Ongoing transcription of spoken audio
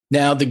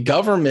Now, the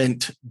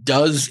government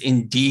does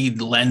indeed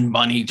lend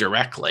money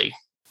directly.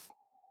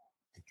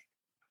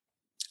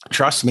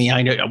 Trust me,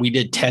 I know we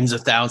did tens of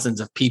thousands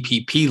of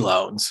PPP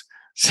loans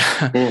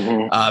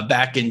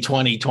back in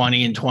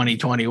 2020 and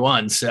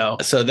 2021. So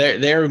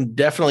they're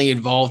definitely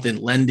involved in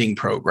lending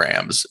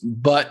programs.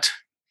 But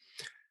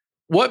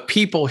what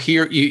people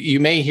hear, you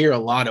may hear a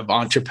lot of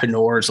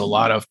entrepreneurs, a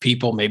lot of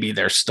people, maybe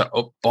they're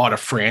bought a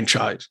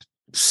franchise,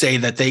 say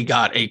that they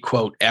got a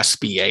quote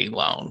SBA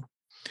loan.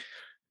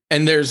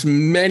 And there's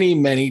many,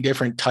 many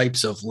different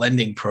types of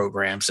lending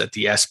programs that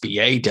the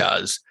SBA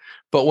does.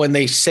 But when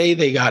they say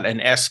they got an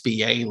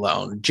SBA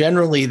loan,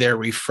 generally they're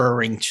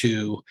referring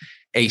to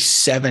a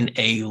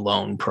 7A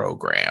loan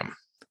program.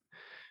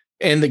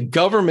 And the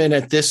government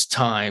at this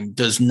time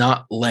does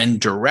not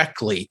lend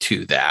directly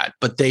to that,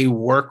 but they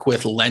work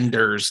with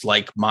lenders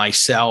like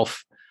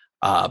myself,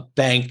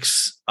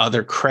 banks,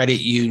 other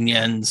credit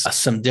unions,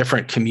 some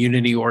different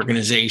community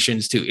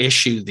organizations to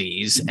issue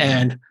these.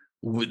 And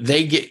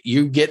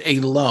you get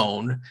a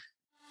loan.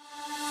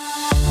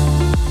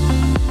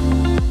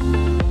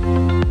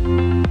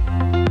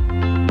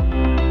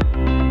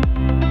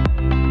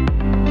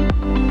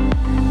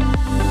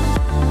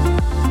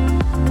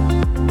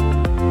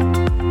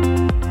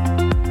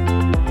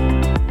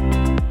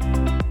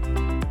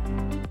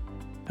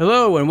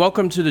 Hello, and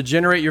welcome to the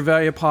Generate Your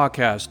Value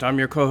podcast. I'm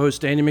your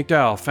co-host, Andy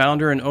McDowell,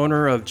 founder and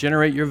owner of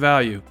Generate Your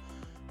Value,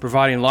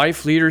 providing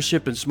life,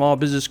 leadership, and small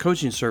business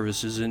coaching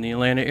services in the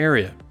Atlanta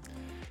area.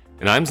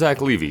 And I'm Zach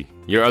Levy,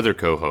 your other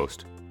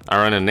co-host. I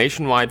run a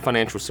nationwide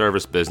financial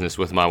service business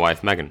with my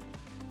wife, Megan.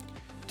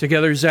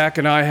 Together, Zach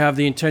and I have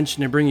the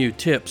intention to bring you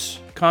tips,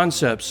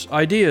 concepts,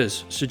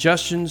 ideas,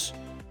 suggestions,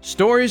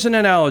 stories, and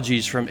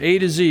analogies from A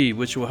to Z,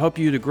 which will help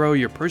you to grow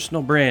your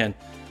personal brand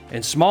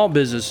and small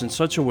business in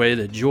such a way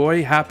that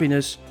joy,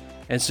 happiness,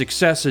 and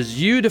success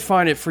as you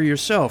define it for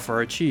yourself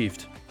are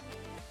achieved.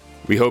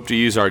 We hope to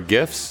use our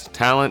gifts,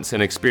 talents,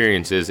 and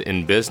experiences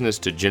in business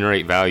to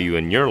generate value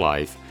in your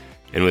life.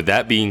 And with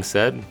that being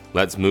said,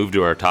 let's move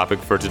to our topic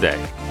for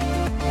today.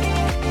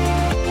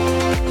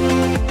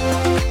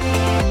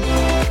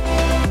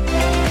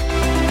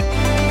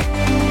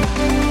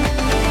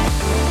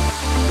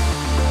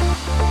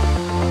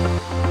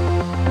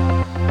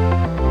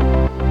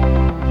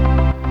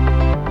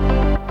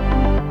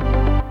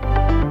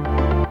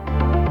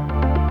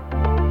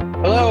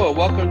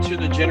 Welcome to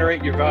the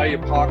Generate Your Value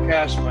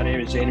podcast. My name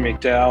is Andy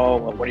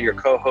McDowell. I'm one of your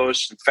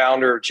co-hosts and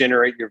founder of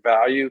Generate Your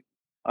Value.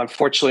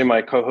 Unfortunately,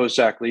 my co-host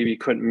Zach Levy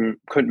couldn't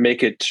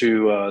make it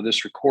to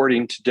this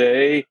recording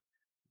today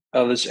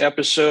of this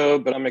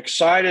episode, but I'm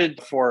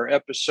excited for our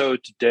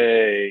episode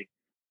today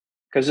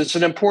because it's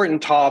an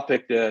important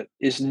topic that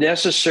is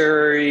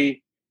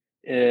necessary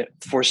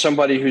for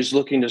somebody who's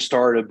looking to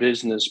start a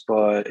business,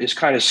 but it's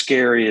kind of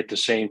scary at the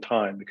same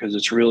time because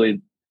it's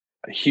really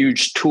a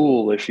huge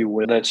tool, if you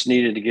will, that's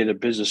needed to get a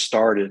business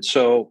started.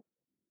 So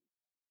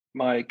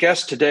my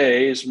guest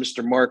today is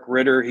Mr. Mark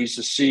Ritter. He's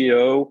the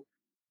CEO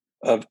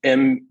of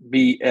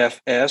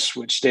MBFS,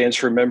 which stands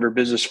for Member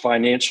Business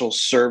Financial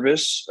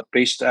Service,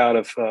 based out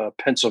of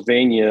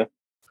Pennsylvania.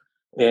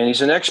 And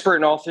he's an expert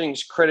in all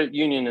things credit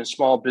union and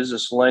small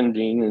business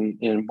lending,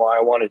 and why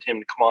I wanted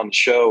him to come on the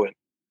show and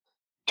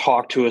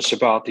talk to us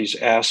about these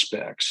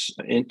aspects.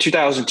 In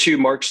 2002,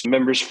 Mark's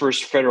members'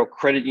 first federal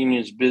credit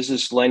union's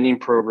business lending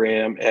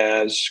program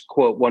as,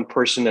 quote, one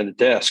person at a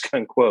desk,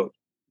 unquote,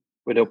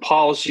 with no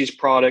policies,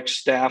 products,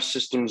 staff,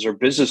 systems, or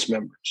business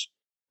members.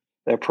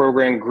 That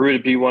program grew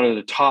to be one of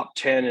the top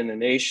 10 in the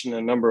nation,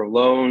 a number of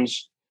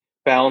loans,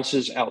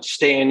 balances,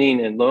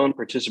 outstanding, and loan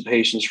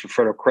participations for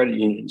federal credit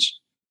unions.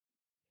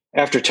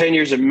 After 10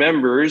 years of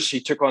members, he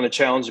took on the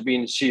challenge of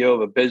being the CEO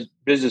of a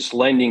business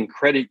lending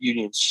credit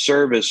union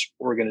service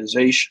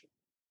organization.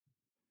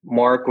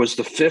 Mark was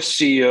the fifth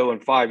CEO in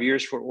 5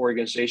 years for an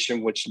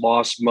organization which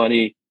lost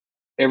money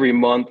every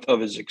month of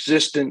his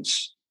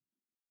existence.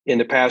 In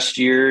the past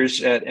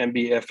years at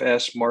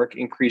MBFS, Mark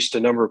increased the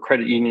number of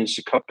credit unions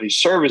to company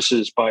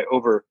services by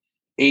over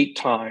 8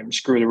 times,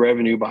 grew the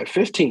revenue by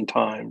 15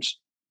 times,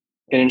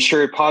 and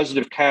ensured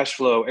positive cash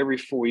flow every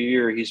 4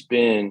 years he's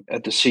been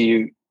at the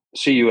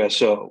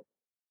CUSO.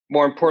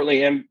 More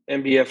importantly,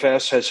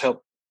 MBFS has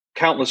helped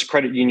countless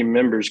credit union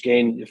members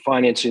gain the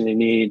financing they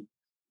need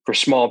for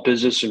small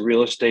business and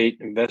real estate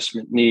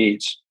investment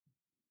needs.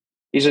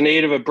 He's a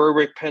native of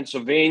Berwick,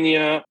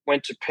 Pennsylvania,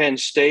 went to Penn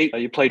State.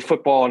 You played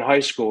football in high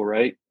school,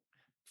 right?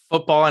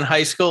 Football in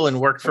high school and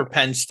worked for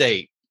Penn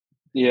State.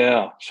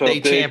 Yeah. So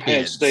State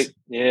champions. Penn State,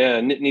 yeah,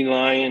 Nittany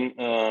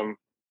Lion.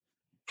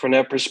 From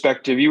that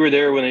perspective, you were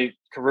there when they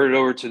converted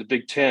over to the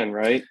Big Ten,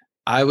 right?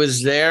 I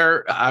was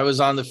there. I was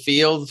on the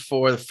field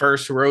for the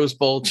first Rose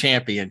Bowl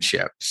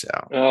championship. So.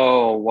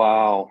 Oh,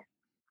 wow.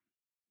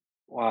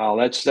 Wow.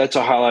 That's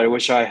a highlight I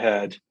wish I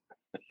had.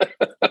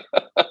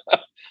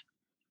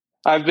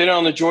 I've been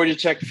on the Georgia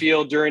Tech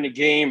field during the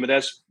game, but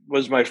that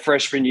was my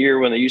freshman year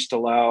when they used to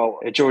allow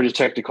at Georgia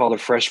Tech to call the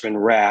freshmen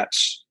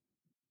rats.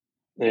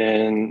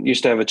 and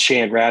used to have a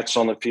chant, rats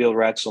on the field,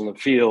 rats on the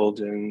field.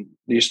 And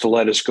they used to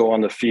let us go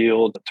on the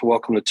field to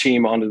welcome the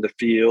team onto the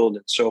field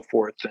and so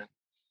forth. And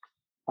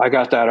I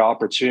got that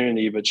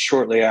opportunity, but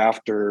shortly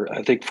after,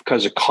 I think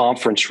because of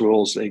conference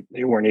rules,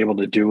 they weren't able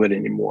to do it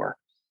anymore.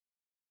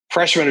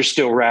 Freshmen are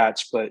still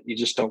rats, but you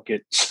just don't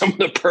get some of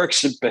the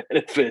perks and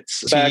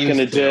benefits back in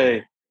the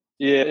day.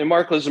 Yeah, and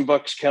Mark lives in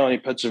Bucks County,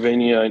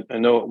 Pennsylvania. I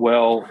know it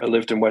well. I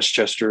lived in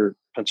Westchester,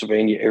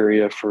 Pennsylvania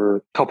area for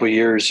a couple of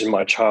years in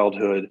my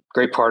childhood.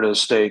 Great part of the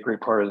state, great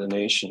part of the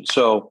nation.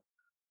 So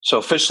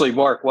officially,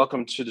 Mark,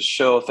 welcome to the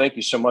show. Thank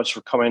you so much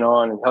for coming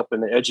on and helping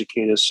to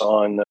educate us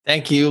on.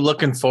 Thank you.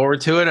 Looking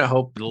forward to it. I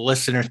hope the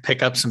listeners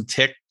pick up some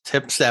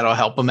tips that'll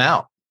help them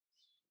out.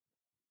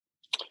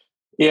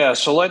 Yeah,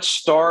 so let's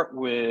start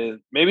with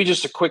maybe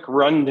just a quick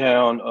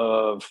rundown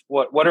of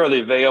what are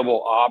the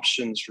available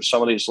options for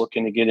somebody who's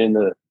looking to get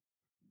into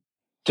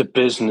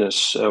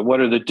business. What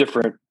are the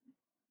different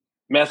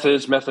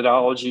methods,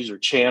 methodologies, or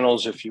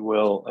channels, if you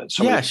will, that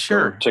somebody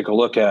can take a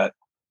look at?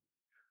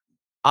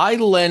 I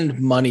lend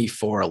money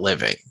for a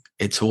living.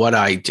 It's what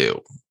I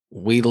do.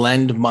 We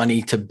lend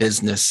money to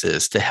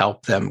businesses to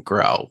help them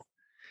grow.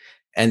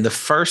 And the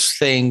first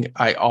thing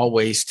I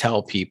always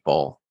tell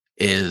people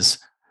is,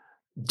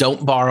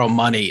 don't borrow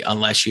money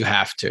unless you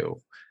have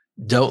to.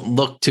 Don't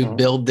look to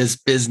build this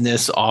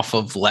business off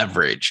of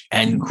leverage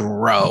and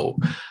grow.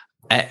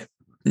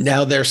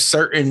 Now, there's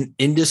certain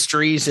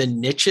industries and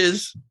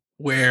niches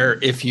where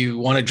if you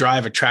want to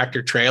drive a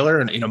tractor trailer,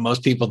 and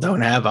most people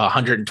don't have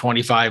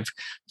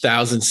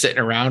 $125,000 sitting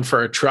around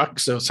for a truck,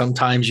 so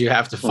sometimes you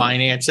have to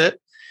finance it.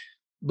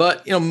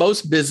 But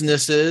most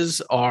businesses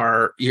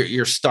are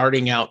you're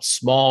starting out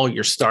small,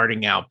 you're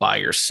starting out by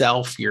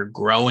yourself, you're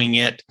growing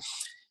it.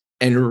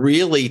 And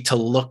really to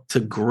look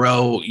to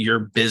grow your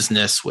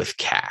business with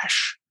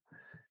cash.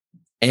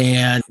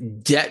 And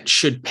debt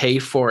should pay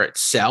for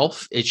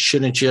itself. It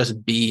shouldn't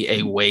just be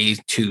a way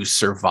to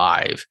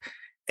survive.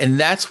 And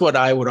that's what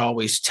I would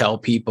always tell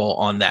people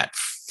on that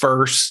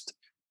first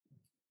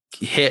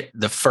hit,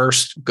 the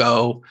first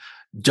go.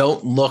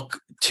 Don't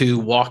look to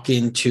walk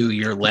into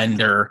your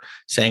lender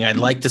saying, I'd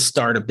like to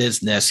start a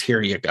business.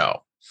 Here you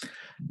go.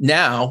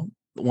 Now,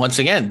 once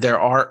again, there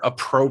are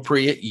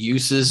appropriate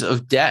uses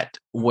of debt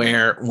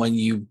where when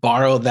you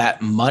borrow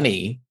that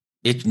money,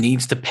 it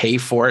needs to pay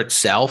for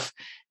itself.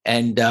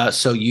 And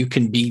so you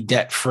can be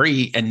debt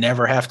free and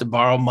never have to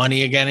borrow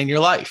money again in your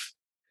life.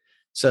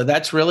 So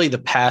that's really the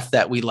path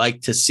that we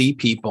like to see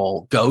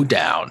people go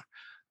down,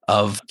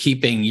 of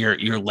keeping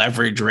your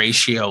leverage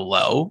ratio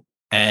low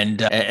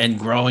and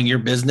growing your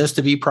business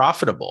to be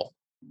profitable.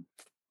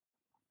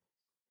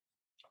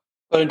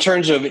 But in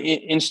terms of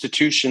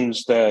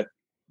institutions that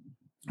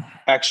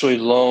actually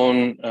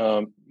loan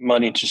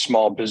money to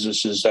small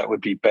businesses, that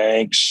would be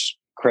banks,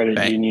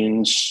 credit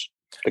unions,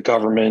 the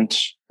government,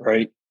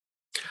 right?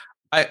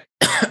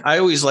 I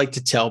always like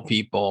to tell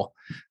people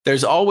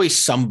there's always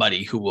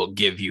somebody who will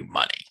give you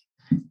money.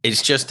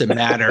 It's just a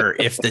matter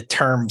if the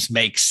terms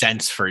make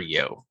sense for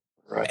you.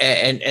 Right.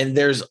 And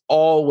there's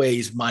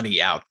always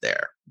money out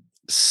there.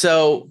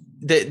 So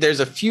there's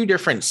a few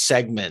different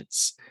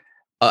segments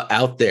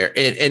out there.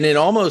 And in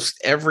almost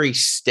every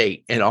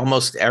state, in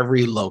almost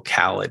every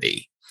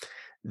locality,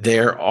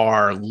 there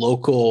are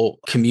local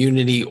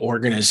community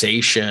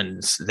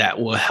organizations that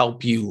will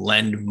help you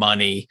lend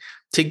money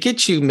to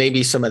get you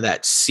maybe some of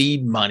that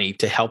seed money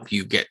to help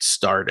you get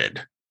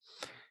started.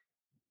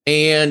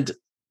 And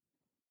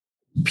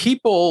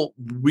people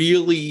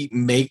really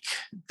make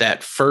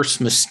that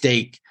first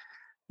mistake,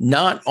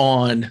 not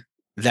on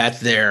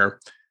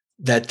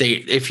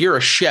if you're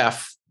a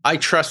chef, I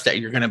trust that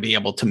you're going to be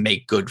able to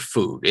make good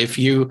food. If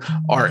you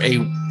are a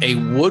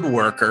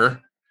woodworker,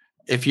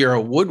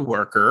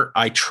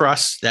 I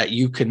trust that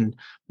you can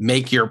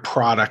make your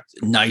product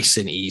nice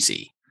and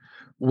easy.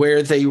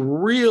 Where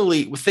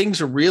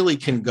things really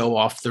can go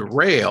off the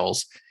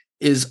rails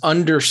is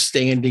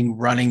understanding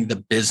running the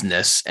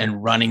business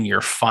and running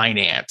your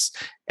finance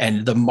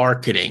and the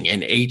marketing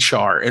and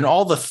HR and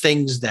all the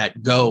things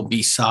that go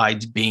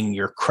besides being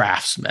your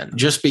craftsman.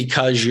 Just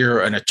because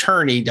you're an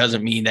attorney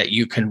doesn't mean that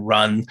you can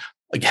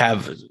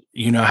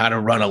how to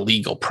run a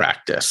legal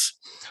practice.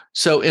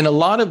 So in a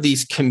lot of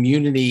these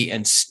community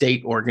and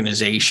state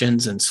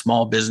organizations and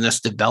small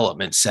business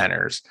development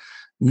centers,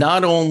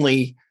 not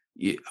only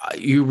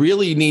you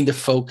really need to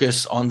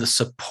focus on the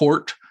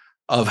support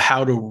of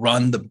how to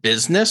run the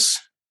business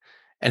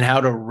and how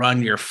to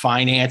run your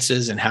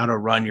finances and how to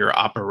run your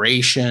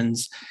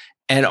operations,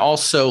 and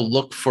also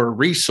look for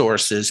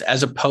resources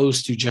as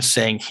opposed to just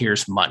saying,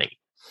 here's money.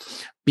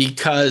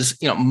 Because,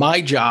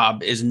 my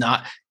job is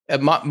not,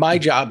 my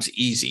job's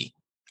easy.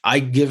 I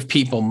give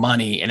people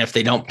money, and if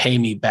they don't pay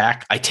me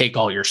back, I take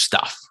all your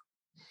stuff.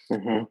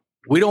 Mm-hmm.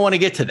 We don't want to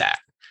get to that.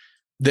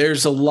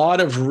 There's a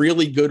lot of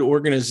really good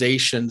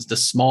organizations, the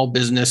small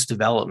business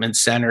development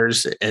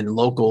centers and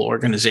local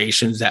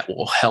organizations that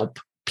will help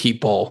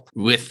people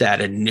with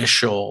that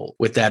initial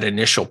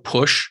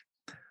push.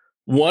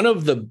 One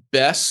of the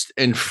best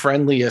and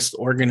friendliest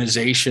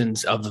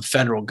organizations of the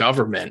federal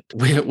government,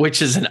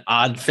 which is an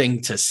odd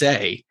thing to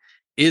say,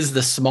 is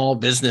the Small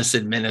Business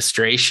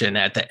Administration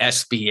at the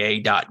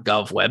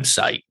SBA.gov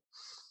website.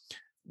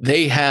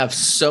 They have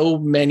so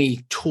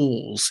many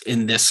tools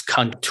in this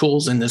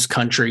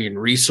country and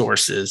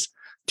resources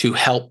to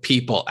help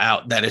people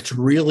out that it's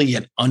really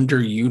an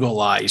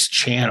underutilized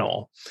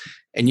channel.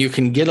 And you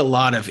can get a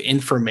lot of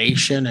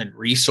information and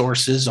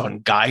resources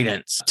on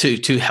guidance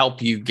to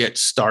help you get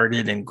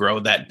started and grow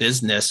that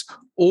business,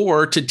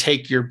 or to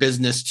take your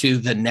business to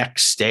the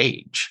next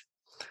stage.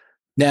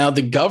 Now,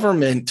 the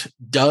government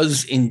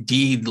does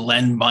indeed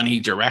lend money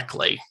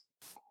directly.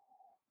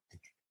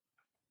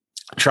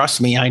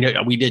 Trust me, I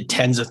know we did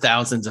tens of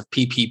thousands of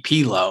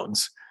PPP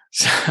loans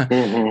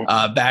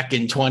back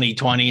in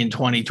 2020 and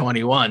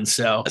 2021.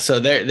 So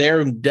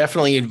they're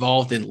definitely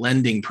involved in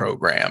lending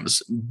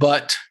programs.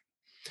 But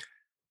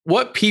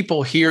what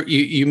people hear,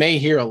 you may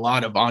hear a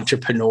lot of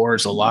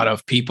entrepreneurs, a lot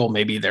of people,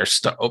 maybe they're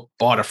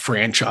bought a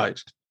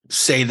franchise,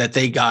 say that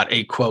they got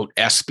a quote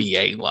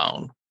SBA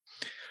loan.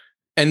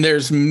 And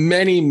there's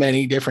many,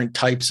 many different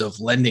types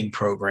of lending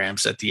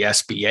programs that the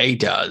SBA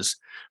does.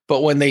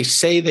 But when they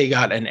say they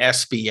got an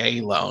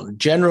SBA loan,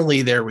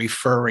 generally they're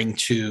referring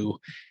to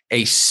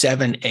a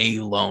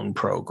 7A loan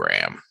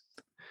program.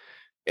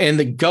 And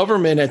the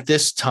government at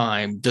this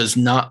time does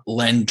not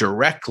lend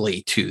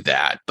directly to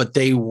that, but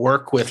they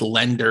work with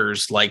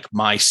lenders like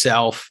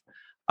myself,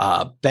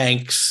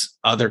 banks,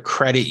 other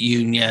credit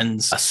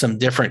unions, some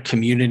different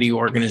community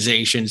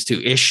organizations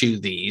to issue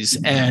these.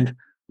 And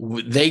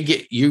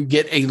you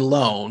get a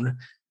loan.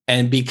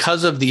 And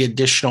because of the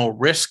additional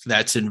risk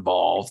that's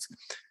involved,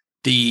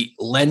 the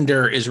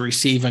lender is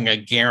receiving a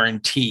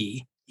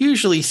guarantee,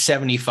 usually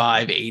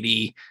 75,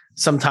 80,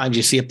 sometimes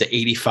you see up to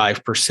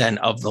 85%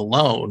 of the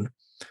loan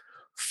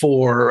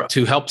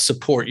to help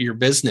support your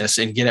business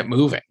and get it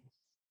moving.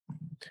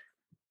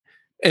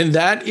 And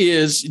that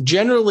is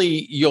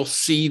generally, you'll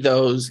see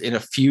those in a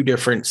few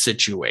different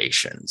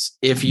situations.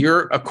 If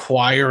you're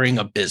acquiring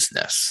a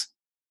business,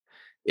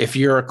 if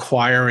you're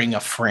acquiring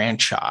a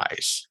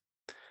franchise,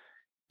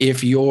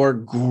 if you're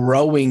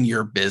growing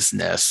your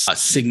business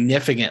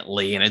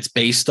significantly and it's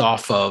based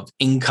off of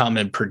income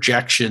and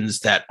projections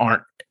that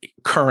aren't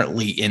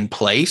currently in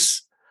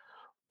place,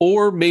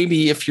 or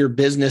maybe if your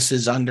business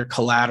is under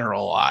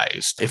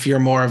collateralized, if you're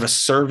more of a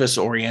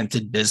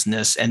service-oriented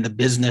business and the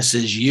business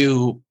is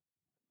you,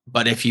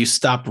 but if you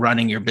stop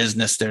running your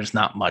business, there's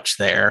not much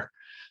there.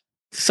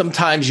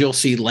 Sometimes you'll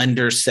see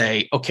lenders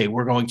say, okay,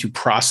 we're going to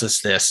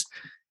process this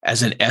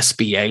as an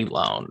SBA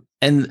loan.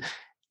 And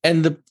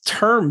the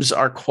terms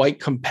are quite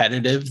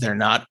competitive. They're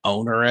not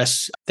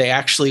onerous. They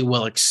actually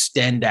will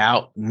extend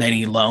out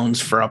many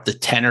loans for up to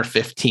 10 or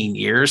 15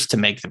 years to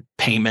make the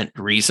payment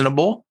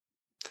reasonable.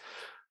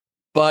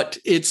 But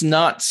it's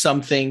not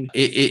something,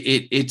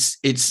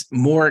 it's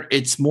more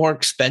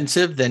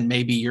expensive than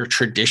maybe your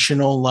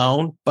traditional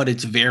loan, but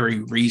it's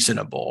very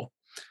reasonable.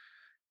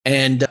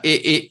 And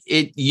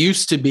it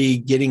used to be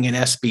getting an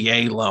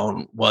SBA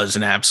loan was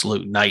an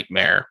absolute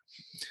nightmare.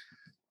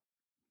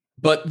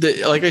 But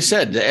like I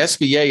said, the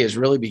SBA has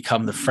really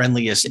become the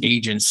friendliest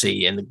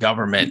agency in the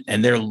government,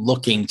 and they're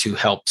looking to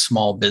help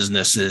small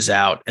businesses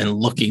out and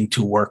looking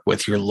to work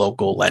with your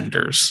local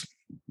lenders.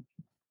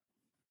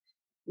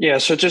 Yeah.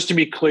 So just to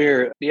be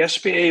clear, the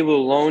SBA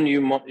will loan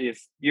you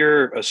if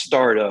you're a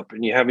startup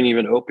and you haven't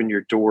even opened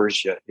your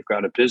doors yet. You've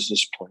got a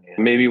business plan,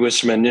 maybe with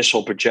some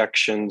initial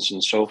projections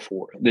and so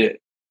forth.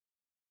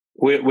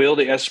 Will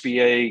the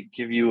SBA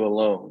give you a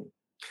loan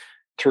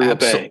through a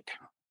bank?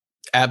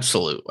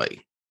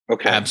 Absolutely.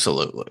 Okay.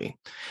 Absolutely.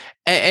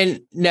 And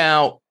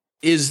now,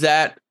 does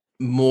that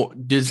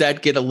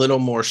get a little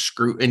more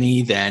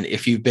scrutiny than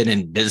if you've been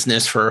in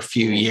business for a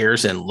few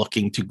years and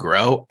looking to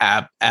grow?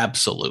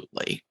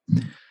 Absolutely.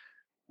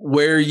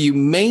 Where you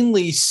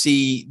mainly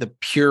see the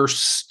pure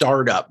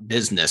startup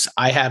business,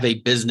 I have a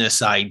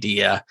business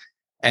idea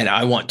and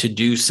I want to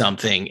do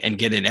something and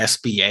get an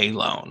SBA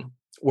loan.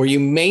 Where you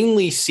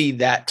mainly see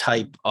that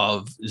type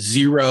of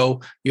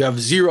you have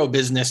zero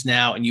business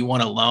now and you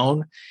want a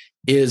loan,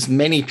 is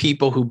many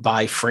people who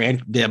buy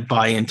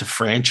into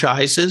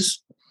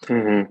franchises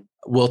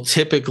will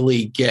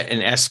typically get an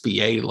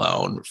SBA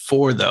loan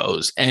for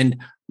those.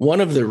 And one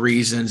of the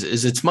reasons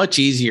is it's much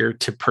easier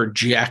to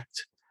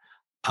project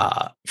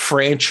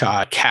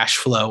franchise cash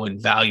flow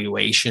and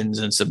valuations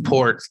and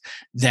support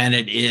than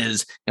it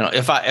is,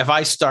 if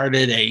I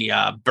started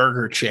a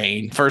burger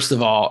chain, first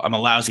of all, I'm a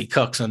lousy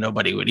cook, so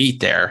nobody would eat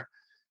there.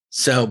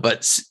 So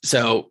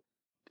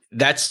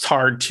that's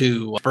hard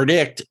to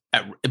predict.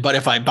 But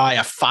if I buy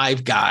a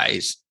Five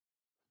Guys,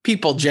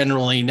 people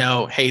generally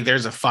know, hey,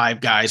 there's a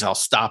Five Guys, I'll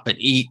stop and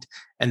eat,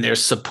 and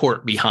there's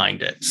support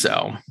behind it.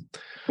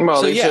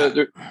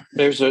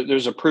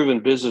 There's a proven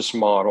business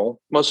model.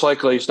 Most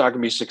likely it's not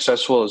going to be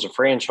successful as a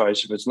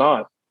franchise if it's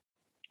not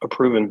a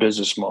proven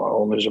business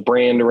model. And there's a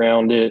brand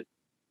around it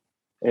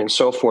and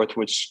so forth,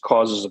 which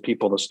causes the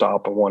people to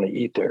stop and want to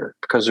eat there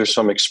because there's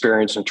some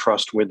experience and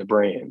trust with the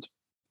brand.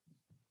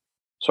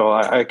 So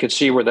I could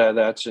see where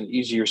that's an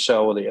easier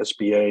sell with the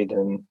SBA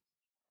than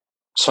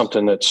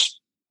something that's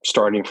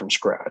starting from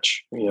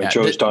scratch.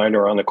 Joe's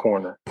Diner on the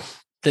corner.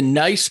 The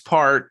nice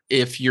part,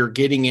 if you're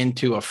getting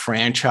into a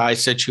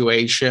franchise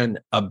situation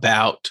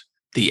about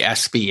the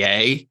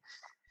SBA,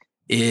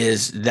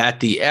 is that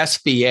the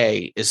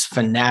SBA is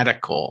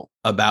fanatical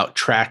about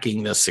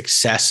tracking the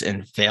success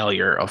and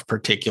failure of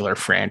particular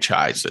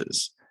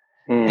franchises.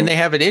 And they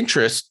have an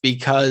interest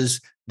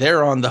because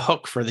they're on the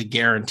hook for the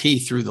guarantee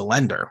through the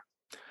lender.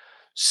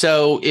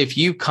 So if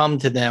you come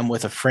to them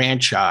with a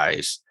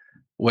franchise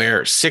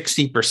where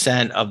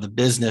 60% of the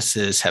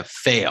businesses have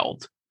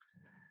failed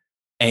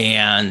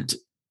and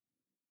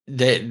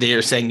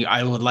they're saying,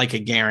 I would like a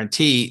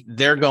guarantee,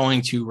 they're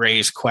going to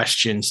raise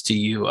questions to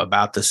you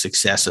about the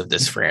success of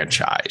this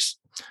franchise.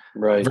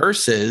 Right.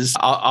 Versus,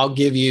 I'll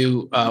give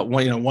you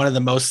one of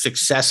the most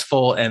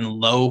successful and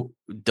low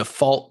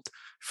default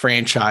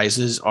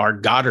franchises are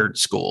Goddard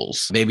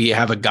schools. Maybe you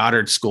have a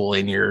Goddard school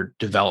in your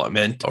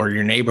development or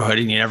your neighborhood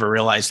and you never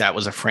realized that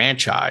was a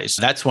franchise.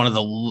 That's one of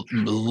the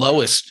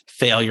lowest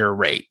failure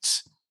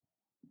rates.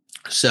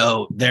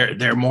 So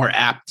they're more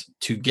apt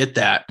to get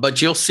that.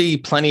 But you'll see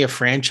plenty of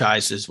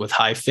franchises with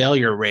high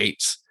failure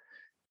rates.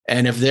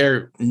 And if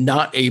they're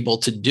not able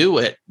to do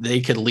it, they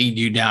could lead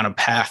you down a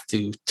path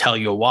to tell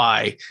you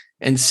why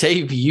and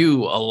save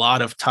you a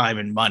lot of time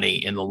and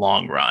money in the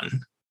long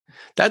run.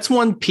 That's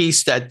one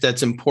piece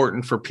that's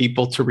important for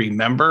people to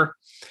remember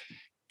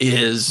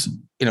is,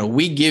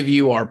 we give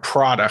you our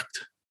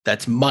product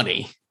that's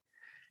money,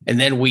 and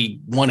then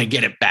we want to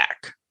get it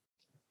back.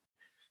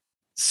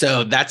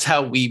 So that's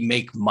how we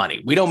make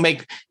money. We don't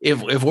make,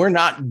 if we're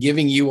not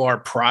giving you our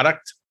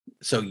product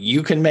so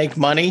you can make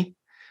money,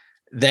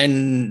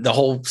 then the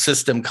whole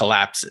system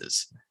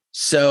collapses.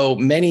 So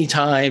many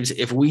times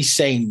if we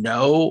say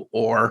no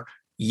or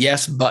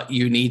yes, but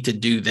you need to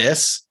do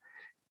this,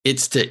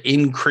 it's to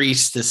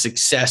increase the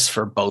success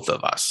for both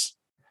of us.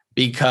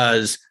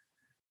 Because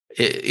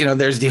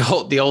there's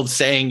the old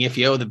saying, if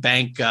you owe the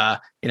bank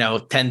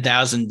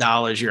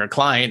 $10,000, you're a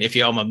client. If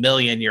you owe them $1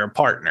 million, you're a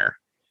partner.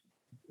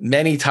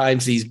 Many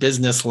times these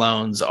business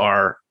loans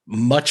are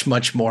much,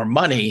 much more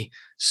money.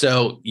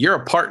 So you're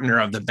a partner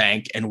of the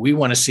bank and we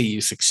want to see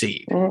you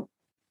succeed.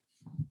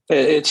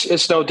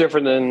 It's no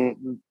different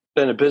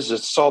than a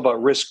business. It's all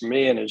about risk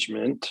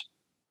management.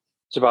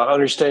 It's about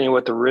understanding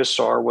what the risks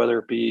are, whether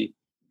it be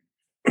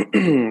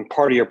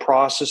part of your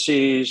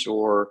processes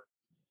or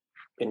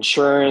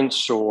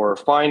insurance or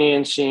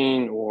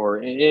financing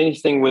or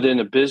anything within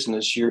a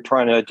business. You're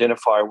trying to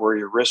identify where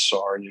your risks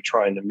are and you're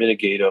trying to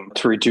mitigate them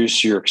to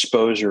reduce your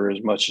exposure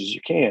as much as you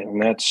can.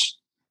 And that's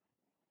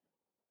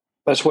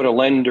what a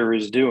lender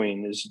is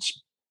doing, is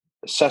it's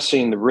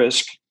assessing the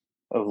risk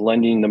of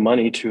lending the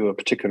money to a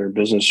particular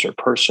business or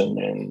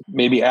person and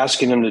maybe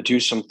asking them to do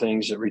some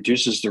things that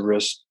reduces the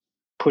risk,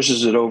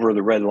 pushes it over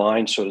the red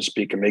line, so to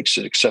speak, and makes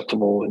it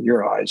acceptable in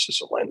your eyes as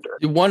a lender.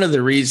 One of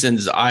the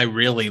reasons I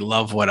really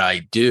love what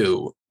I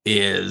do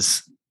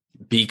is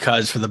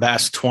because for the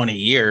past 20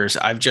 years,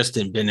 I've just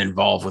been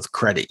involved with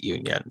credit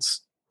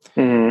unions.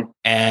 Mm-hmm.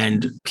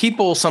 And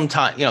people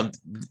sometimes,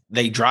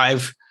 they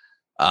drive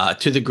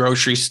to the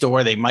grocery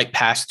store, they might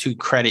pass 2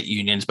 credit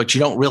unions, but you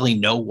don't really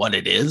know what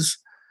it is.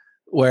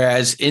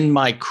 Whereas in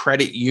my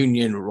credit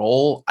union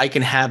role, I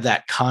can have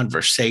that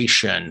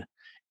conversation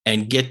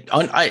and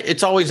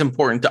it's always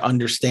important to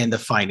understand the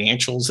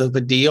financials of a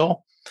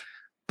deal,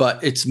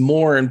 but it's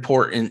more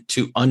important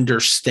to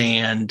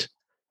understand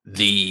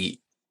the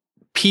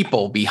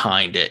people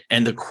behind it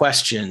and the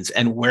questions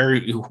and where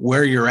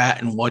you're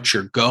at and what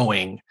you're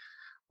going.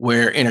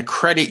 Where in a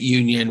credit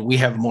union, we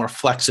have more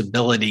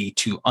flexibility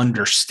to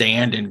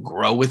understand and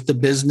grow with the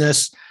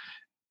business,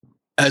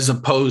 as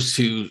opposed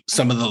to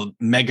some of the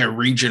mega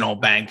regional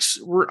banks.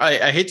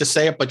 I hate to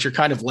say it, but you're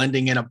kind of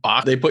lending in a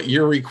box. They put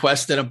your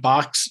request in a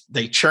box,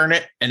 they churn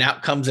it, and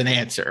out comes an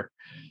answer.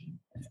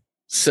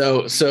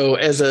 So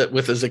as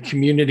a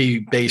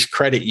community-based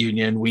credit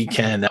union, we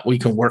can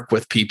work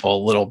with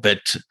people a little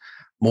bit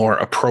more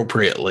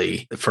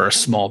appropriately for a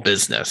small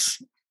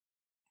business.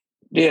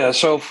 Yeah.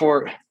 So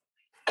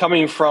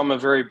coming from a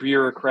very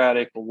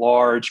bureaucratic,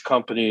 large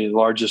company,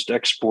 largest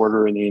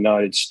exporter in the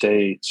United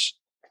States,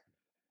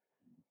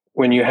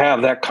 when you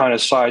have that kind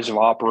of size of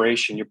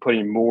operation, you're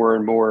putting more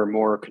and more and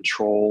more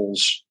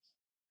controls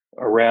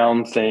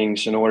around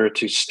things in order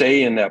to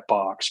stay in that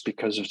box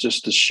because of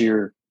just the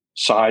sheer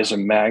size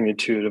and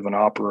magnitude of an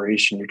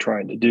operation you're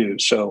trying to do.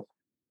 So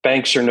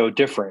banks are no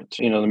different.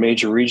 The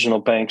major regional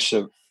banks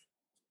have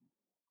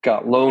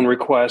got loan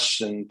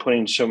requests and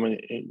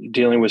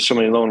dealing with so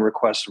many loan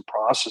requests and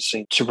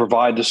processing to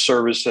provide the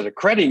service that a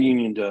credit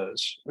union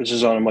does, which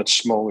is on a much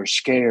smaller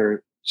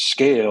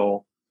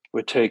scale,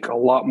 would take a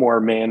lot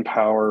more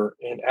manpower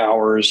and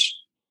hours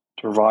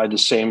to provide the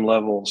same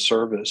level of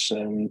service.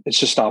 And it's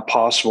just not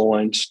possible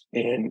and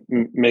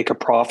make a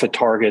profit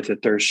target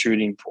that they're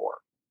shooting for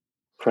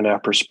from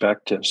that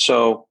perspective.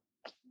 So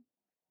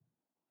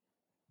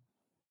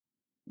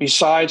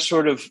besides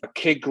sort of a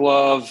kid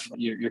glove,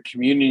 your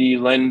community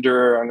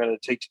lender, I'm going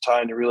to take the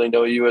time to really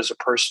know you as a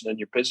person and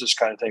your business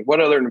kind of thing. What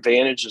other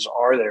advantages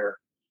are there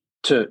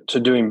to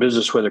doing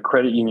business with a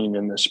credit union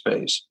in this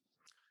space?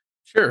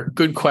 Sure.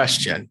 Good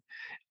question.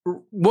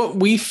 What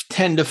we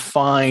tend to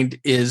find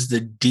is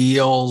the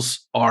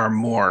deals are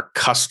more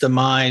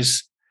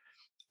customized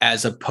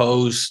as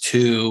opposed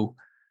to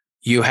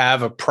you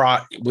have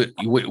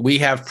we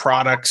have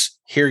products.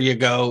 Here you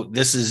go.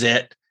 This is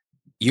it.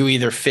 You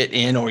either fit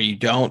in or you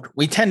don't.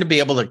 We tend to be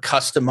able to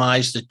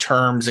customize the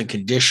terms and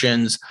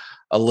conditions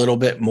a little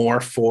bit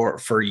more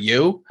for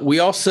you. We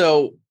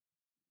also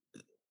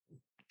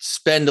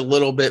spend a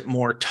little bit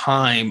more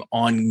time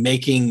on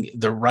making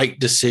the right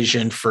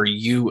decision for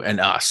you and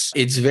us.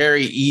 It's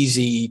very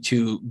easy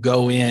to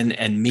go in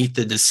and meet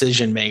the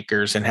decision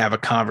makers and have a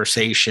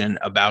conversation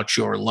about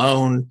your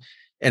loan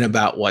and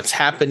about what's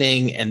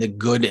happening and the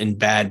good and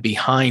bad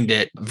behind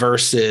it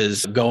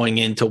versus going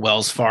into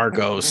Wells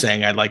Fargo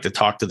saying, I'd like to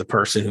talk to the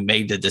person who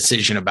made the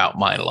decision about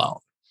my loan.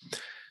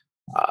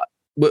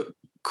 But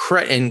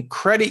in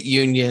credit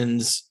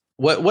unions,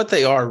 what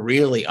they are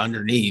really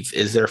underneath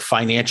is they're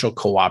financial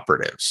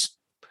cooperatives.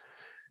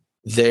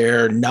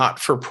 They're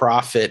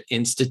not-for-profit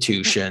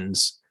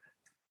institutions.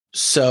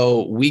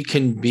 So we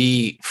can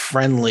be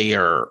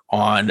friendlier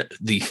on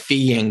the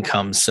fee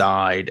income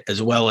side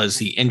as well as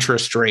the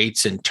interest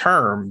rates and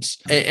terms.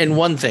 And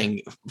one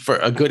thing, for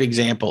a good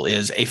example,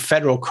 is a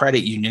federal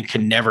credit union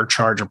can never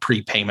charge a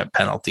prepayment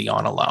penalty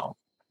on a loan.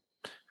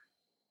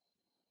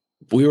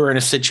 We were in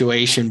a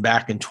situation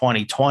back in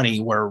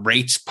 2020 where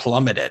rates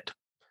plummeted.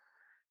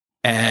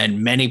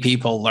 And many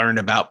people learned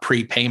about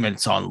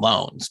prepayments on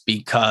loans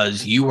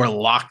because you were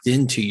locked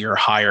into your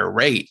higher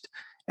rate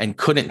and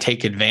couldn't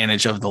take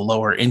advantage of the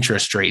lower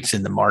interest rates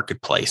in the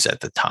marketplace at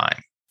the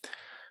time.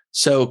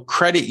 So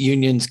credit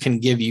unions can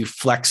give you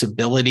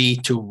flexibility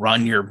to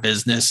run your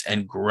business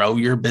and grow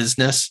your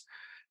business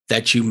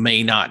that you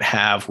may not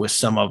have with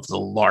some of the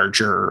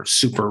larger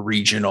super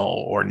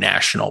regional or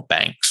national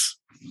banks.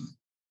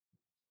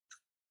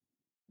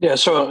 Yeah.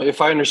 So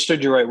if I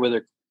understood you right, with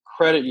a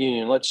credit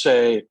union, let's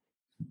say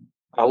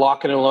I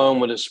lock in a loan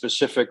with a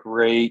specific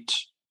rate.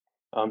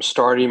 I'm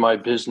starting my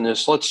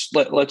business. Let's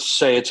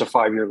say it's a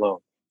 5-year loan,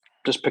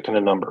 just picking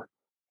a number.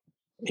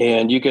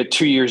 And you get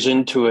 2 years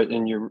into it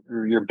and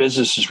your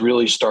business is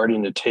really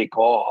starting to take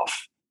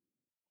off,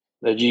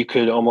 that you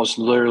could almost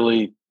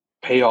literally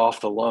pay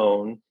off the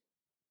loan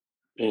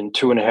in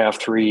 2.5,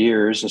 3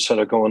 years instead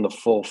of going the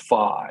full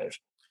 5.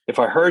 If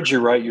I heard you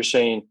right, you're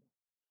saying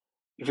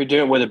if you're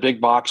doing it with a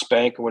big box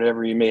bank or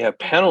whatever, you may have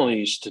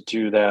penalties to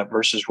do that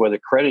versus with a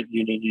credit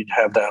union, you'd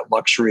have that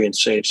luxury and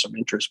save some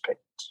interest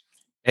payments.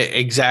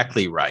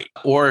 Exactly right.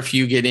 Or if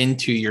you get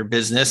into your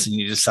business and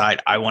you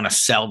decide, I want to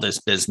sell this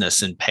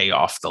business and pay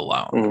off the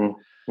loan.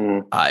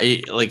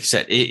 Mm-hmm. Like I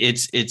said,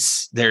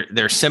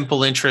 they're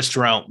simple interest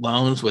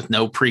loans with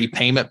no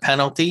prepayment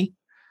penalty.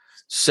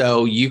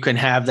 So you can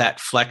have that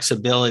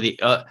flexibility.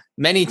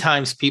 Many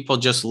times people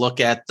just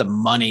look at the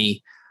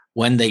money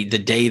when the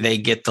day they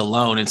get the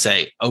loan and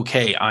say,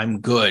 okay,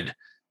 I'm good.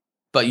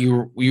 But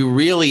you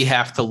really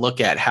have to look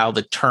at how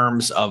the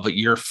terms of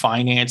your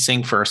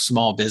financing for a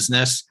small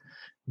business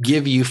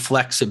give you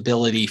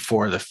flexibility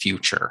for the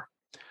future.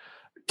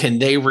 Can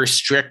they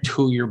restrict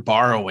who you're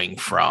borrowing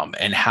from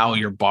and how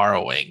you're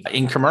borrowing?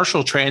 In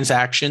commercial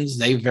transactions,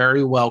 they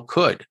very well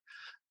could.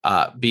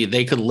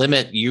 They could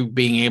limit you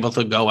being able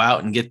to go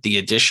out and get the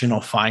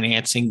additional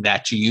financing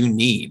that you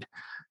need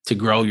to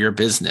grow your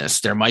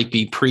business. There might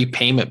be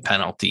prepayment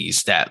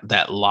penalties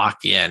that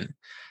lock in.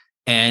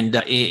 And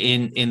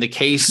in the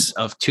case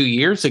of 2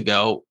 years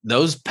ago,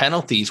 those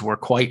penalties were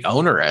quite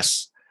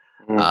onerous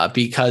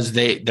because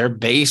they're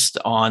based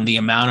on the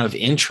amount of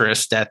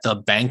interest that the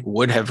bank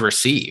would have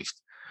received.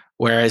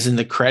 Whereas in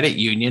the credit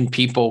union,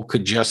 people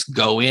could just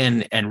go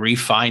in and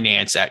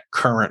refinance at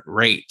current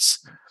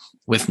rates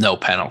with no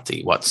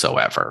penalty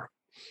whatsoever.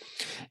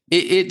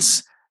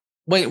 It's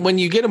when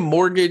you get a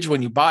mortgage,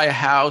 when you buy a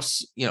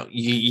house,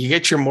 you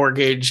get your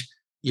mortgage,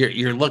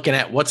 you're looking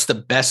at what's the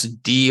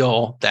best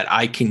deal that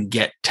I can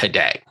get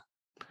today.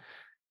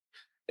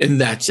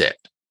 And that's it.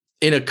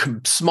 In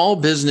a small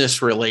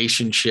business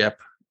relationship,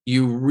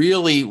 you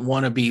really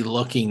want to be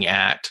looking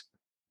at,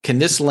 can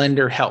this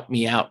lender help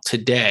me out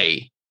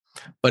today?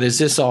 But is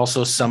this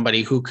also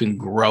somebody who can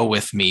grow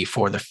with me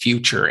for the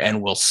future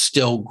and will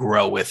still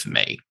grow with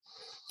me?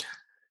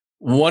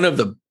 One of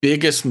the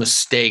biggest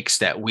mistakes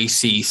that we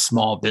see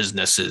small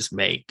businesses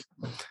make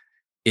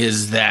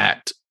is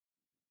that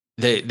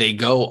they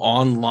go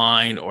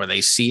online or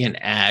they see an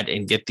ad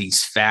and get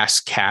these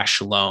fast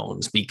cash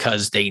loans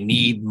because they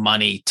need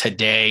money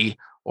today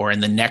or in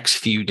the next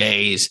few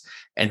days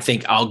and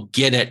think I'll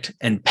get it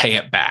and pay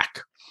it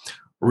back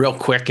real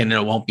quick and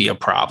it won't be a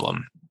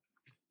problem.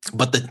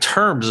 But the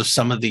terms of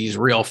some of these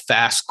real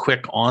fast,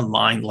 quick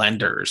online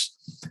lenders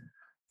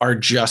are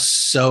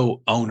just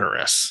so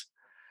onerous.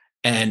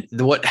 And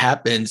what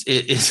happens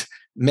is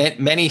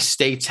many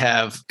states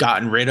have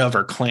gotten rid of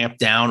or clamped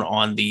down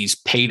on these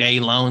payday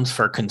loans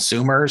for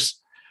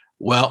consumers,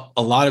 Well,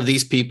 a lot of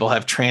these people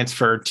have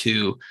transferred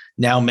to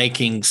now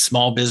making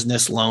small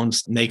business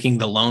loans, making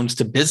the loans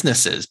to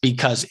businesses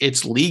because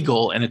it's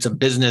legal and it's a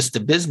business to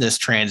business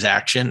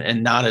transaction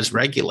and not as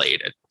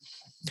regulated.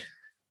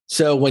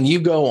 So when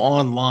you go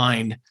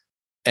online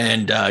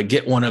and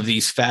get one of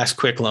these fast,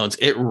 quick loans,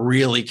 it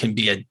really can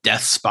be a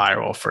death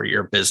spiral for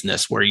your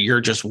business where you're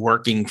just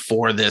working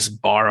for this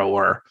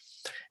borrower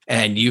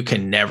and you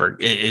can never,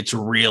 it's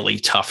really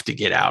tough to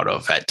get out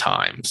of at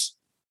times.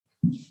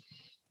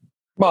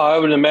 Well, I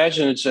would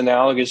imagine it's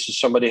analogous to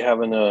somebody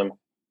having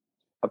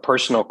a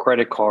personal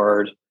credit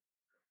card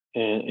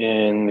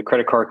and the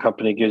credit card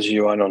company gives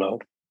you, I don't know,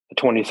 a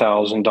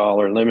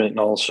 $20,000 limit, and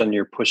all of a sudden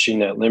you're pushing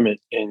that limit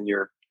and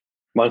your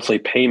monthly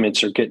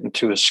payments are getting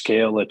to a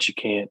scale that you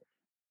can't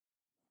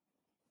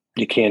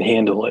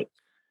handle it.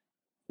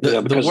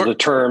 Because of the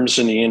terms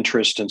and the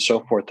interest and so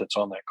forth that's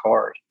on that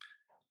card.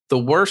 The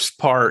worst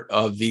part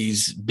of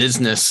these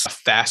business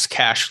fast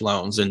cash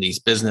loans and these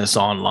business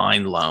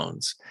online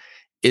loans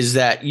is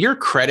that your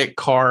credit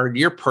card,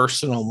 your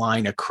personal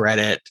line of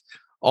credit,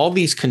 all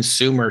these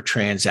consumer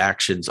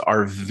transactions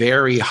are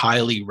very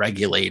highly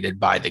regulated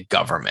by the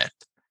government.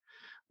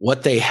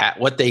 What they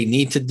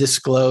need to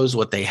disclose,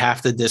 what they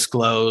have to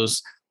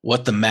disclose,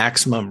 what the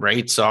maximum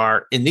rates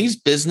are. In these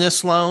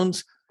business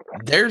loans,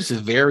 there's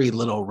very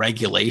little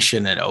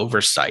regulation and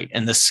oversight,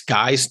 and the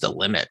sky's the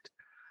limit.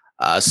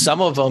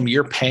 Some of them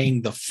you're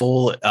paying the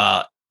full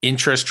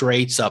interest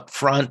rates up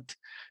front.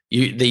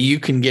 You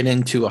can get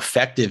into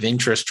effective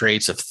interest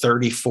rates of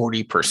 30,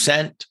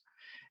 40%.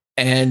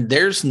 And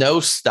there's no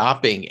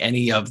stopping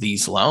any of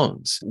these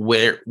loans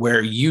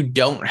where you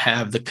don't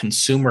have the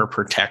consumer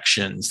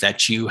protections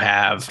that you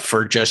have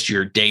for just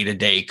your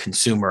day-to-day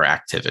consumer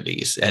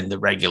activities and the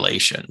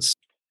regulations.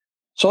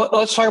 So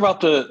let's talk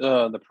about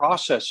the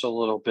process a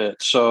little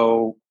bit.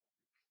 So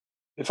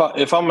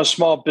if I'm a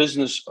small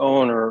business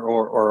owner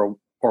or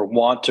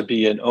want to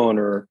be an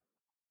owner,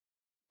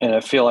 and I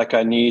feel like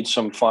I need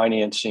some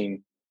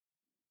financing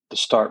to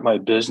start my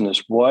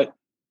business, what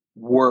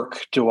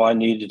work do I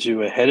need to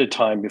do ahead of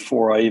time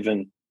before I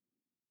even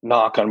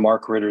knock on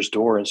Mark Ritter's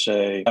door and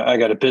say, I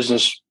got a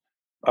business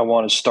I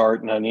want to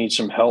start and I need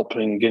some help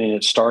in getting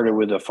it started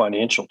with a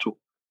financial tool?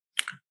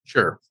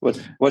 Sure.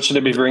 What should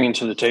I be bringing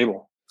to the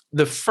table?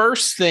 The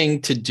first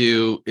thing to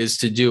do is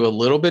to do a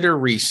little bit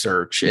of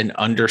research and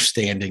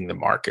understanding the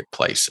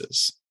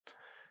marketplaces.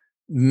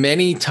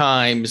 Many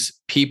times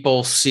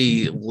people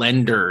see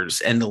lenders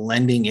and the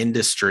lending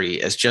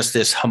industry as just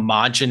this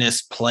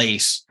homogenous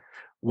place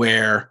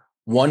where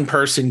one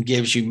person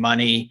gives you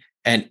money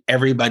and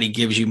everybody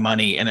gives you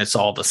money and it's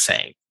all the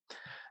same.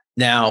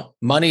 Now,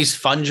 money's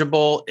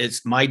fungible.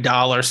 It's my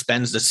dollar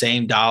spends the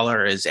same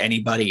dollar as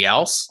anybody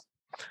else.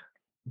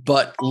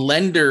 But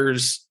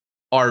lenders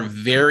are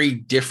very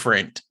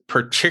different,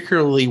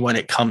 particularly when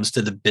it comes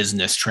to the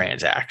business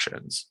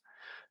transactions.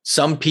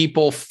 Some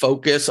people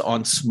focus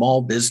on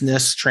small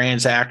business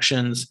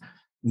transactions.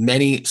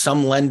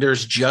 Some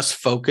lenders just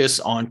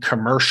focus on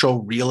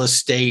commercial real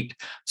estate.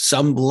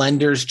 Some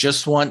lenders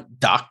just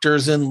want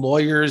doctors and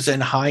lawyers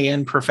and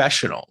high-end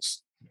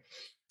professionals.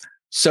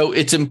 So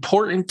it's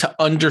important to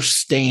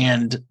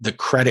understand the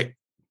credit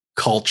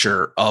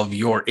culture of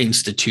your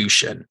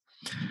institution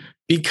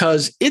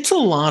because it's a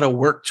lot of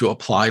work to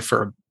apply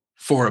for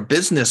a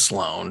business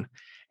loan.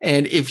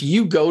 And if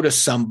you go to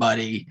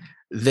somebody,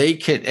 they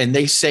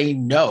say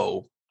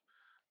no,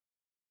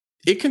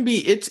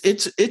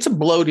 it's a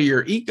blow to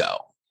your ego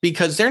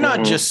because they're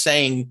not just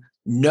saying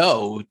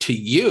no to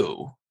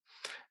you.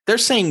 They're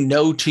saying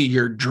no to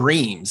your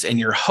dreams and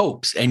your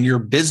hopes and your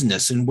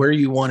business and where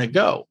you want to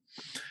go.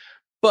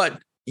 But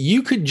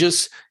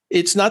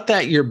it's not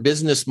that your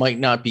business might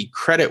not be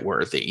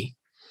creditworthy.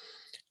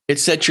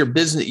 It's that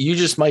you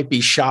just might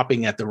be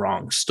shopping at the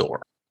wrong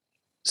store.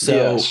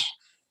 So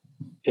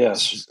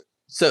yes.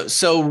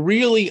 So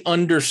really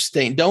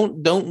understand,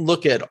 don't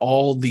look at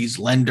all these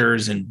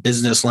lenders and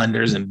business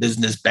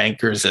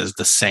bankers as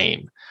the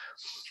same.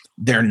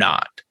 They're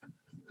not.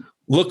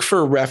 Look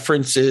for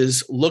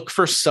references, look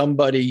for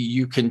somebody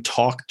you can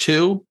talk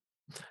to,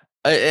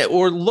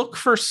 or look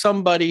for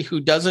somebody who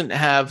doesn't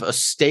have a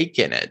stake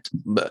in it.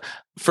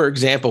 For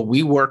example,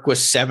 we work with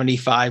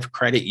 75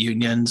 credit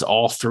unions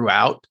all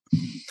throughout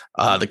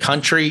the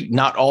country.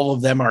 Not all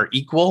of them are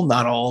equal.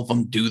 Not all of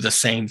them do the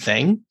same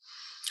thing.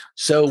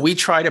 So we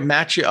try to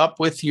match you up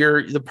with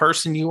the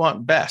person you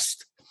want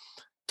best.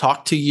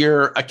 Talk to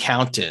your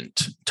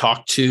accountant.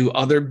 Talk to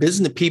other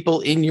business people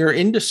in your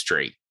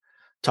industry.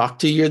 Talk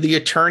to the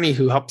attorney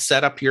who helped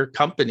set up your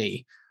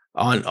company.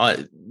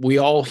 We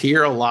all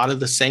hear a lot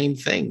of the same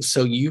things,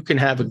 so you can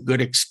have a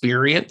good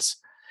experience,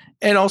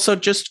 and also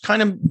just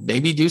kind of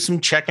maybe do some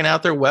checking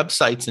out their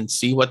websites and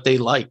see what they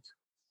like.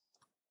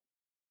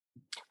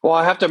 Well,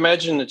 I have to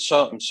imagine that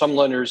some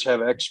lenders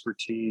have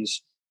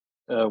expertise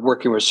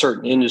working with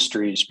certain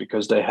industries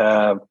because they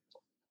have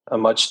a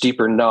much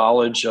deeper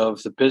knowledge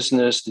of the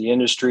business, the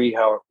industry,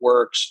 how it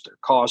works, their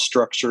cost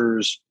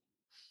structures.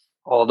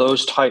 all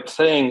those type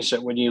things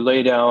that when you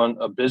lay down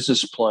a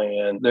business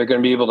plan, they're going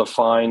to be able to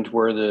find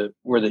where the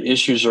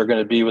issues are going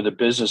to be with the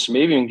business.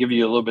 Maybe even give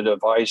you a little bit of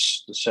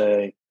advice to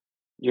say,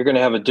 you're going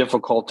to have a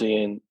difficulty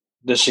in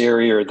this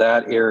area or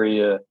that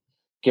area,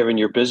 given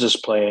your business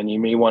plan. You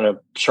may want to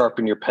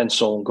sharpen your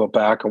pencil and go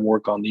back and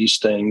work on these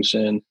things.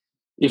 And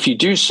if you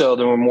do so,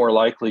 then we're more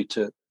likely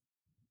to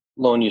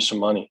loan you some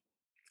money.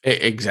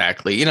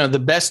 Exactly. The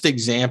best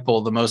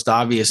example, the most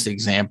obvious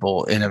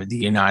example in the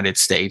United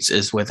States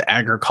is with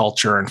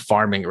agriculture and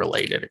farming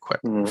related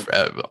equipment.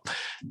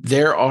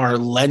 There are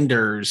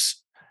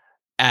lenders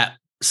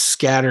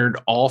scattered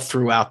all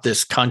throughout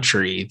this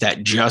country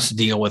that just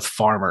deal with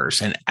farmers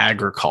and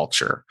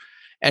agriculture.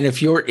 And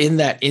if you're in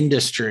that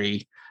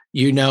industry,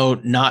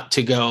 not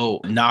to go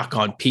knock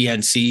on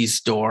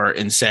PNC's door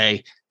and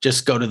say,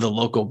 just go to the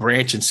local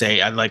branch and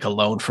say, I'd like a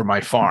loan for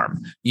my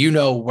farm. You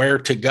know where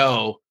to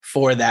go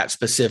for that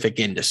specific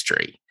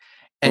industry.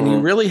 And you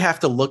really have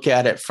to look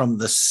at it from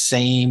the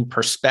same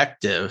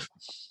perspective.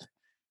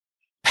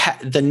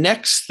 The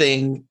next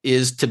thing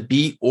is to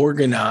be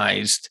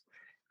organized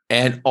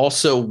and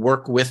also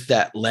work with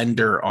that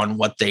lender on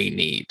what they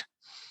need.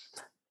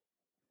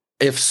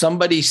 If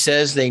somebody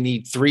says they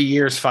need 3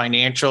 years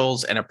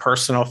financials and a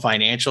personal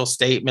financial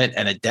statement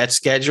and a debt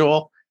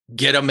schedule,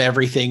 get them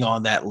everything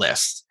on that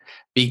list.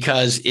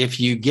 Because if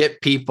you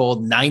get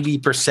people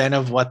 90%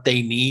 of what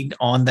they need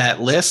on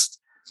that list,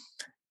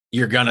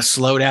 you're going to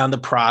slow down the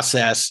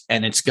process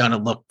and it's going to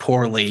look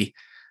poorly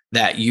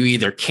that you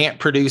either can't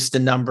produce the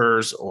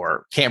numbers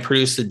or can't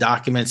produce the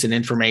documents and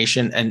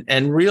information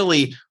and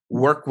really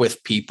work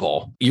with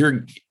people.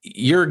 You're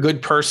a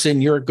good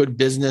person. You're a good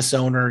business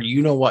owner.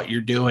 You know what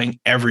you're doing.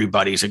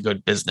 Everybody's a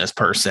good business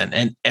person.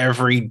 And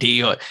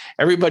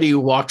everybody who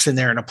walks in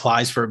there and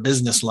applies for a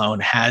business loan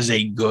has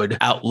a good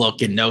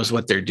outlook and knows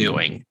what they're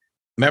doing.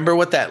 Remember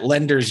what that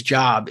lender's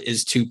job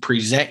is, to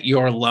present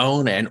your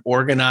loan and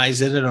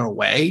organize it in a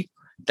way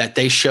that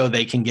they show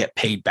they can get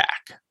paid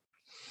back.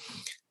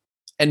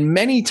 And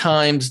many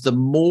times, the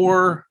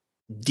more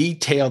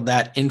detailed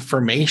that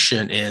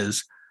information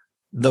is,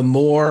 the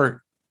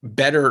more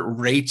better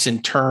rates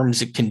and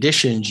terms and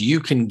conditions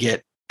you can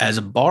get as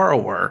a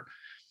borrower,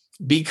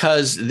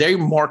 because they're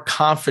more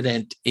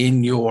confident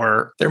in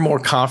your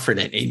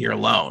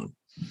loan.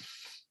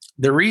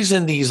 The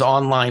reason these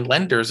online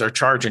lenders are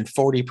charging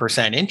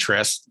 40%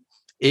 interest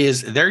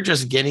is they're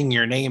just getting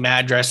your name,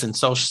 address, and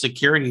social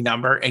security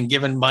number and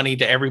giving money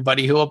to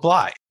everybody who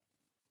apply.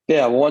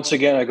 Yeah. Well, once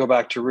again, I go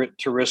back to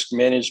risk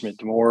management.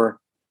 The more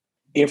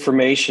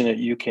information that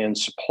you can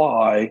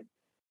supply,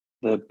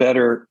 the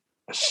better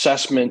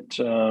assessment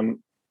a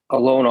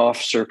loan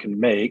officer can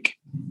make,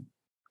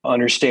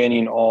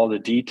 understanding all the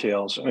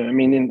details. I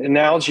mean, an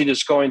analogy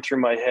that's going through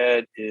my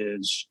head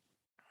is,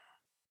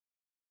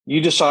 you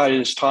decide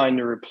it's time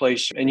to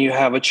replace, and you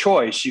have a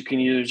choice. You can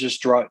either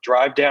just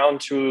drive down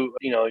to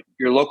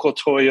your local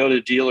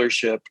Toyota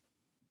dealership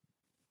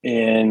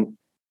and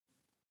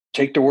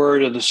take the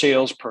word of the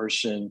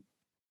salesperson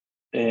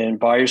and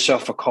buy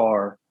yourself a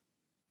car,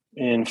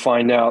 and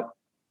find out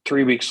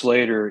 3 weeks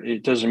later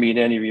it doesn't meet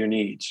any of your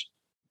needs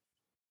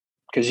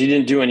because you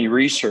didn't do any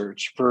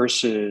research,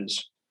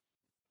 versus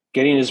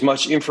getting as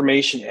much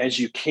information as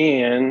you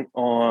can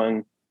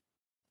on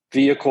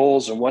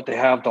vehicles and what they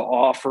have to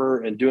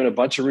offer, and doing a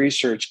bunch of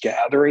research,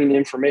 gathering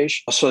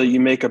information so that you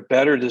make a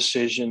better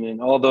decision. And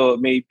although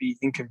it may be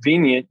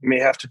inconvenient, you may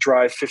have to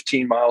drive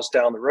 15 miles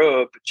down the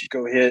road, but you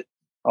go hit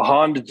a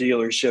Honda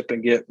dealership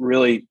and get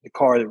really the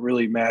car that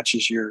really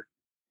matches your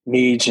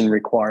needs and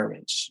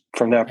requirements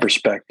from that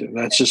perspective.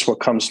 That's just what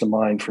comes to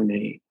mind for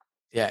me.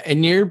 Yeah.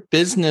 And your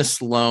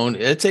business loan,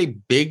 it's a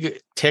big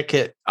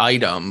ticket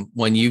item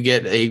when you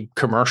get a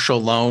commercial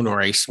loan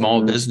or a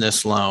small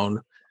business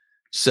loan.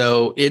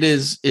 So it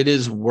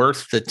is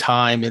worth the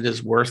time. It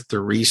is worth the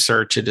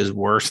research. It is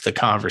worth the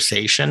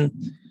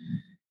conversation.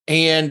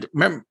 And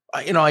remember,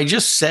 I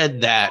just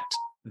said that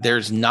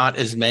there's not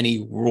as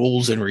many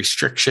rules and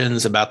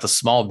restrictions about the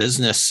small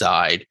business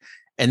side.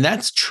 And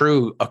that's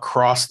true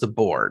across the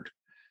board.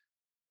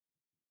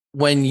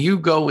 When you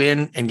go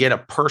in and get a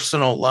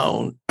personal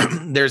loan,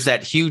 there's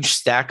that huge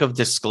stack of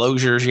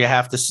disclosures you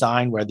have to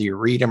sign, whether you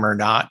read them or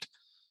not,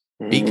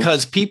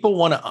 because people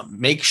want to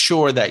make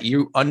sure that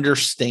you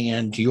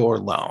understand your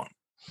loan.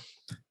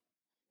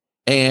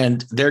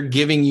 And they're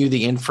giving you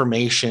the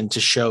information to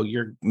show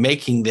you're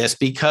making this,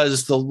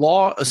 because the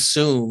law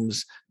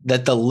assumes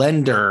that the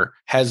lender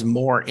has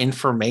more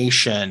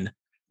information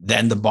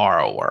than the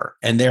borrower,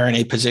 and they're in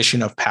a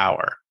position of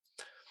power.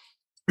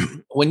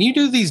 When you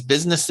do these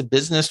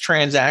business-to-business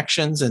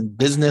transactions and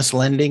business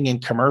lending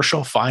and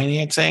commercial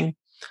financing,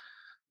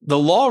 the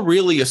law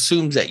really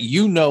assumes that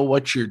you know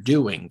what you're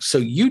doing. So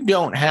you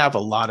don't have a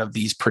lot of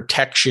these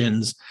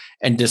protections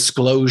and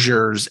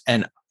disclosures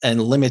and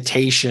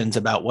limitations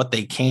about what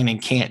they can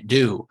and can't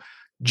do.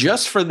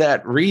 Just for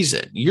that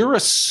reason, you're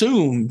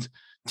assumed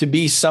to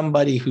be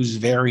somebody who's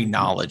very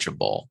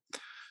knowledgeable.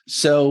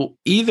 So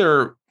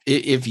either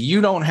If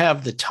you don't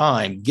have the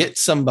time, get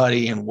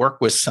somebody and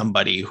work with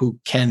somebody who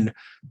can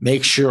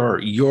make sure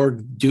you're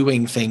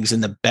doing things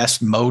in the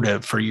best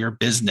motive for your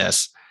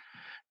business.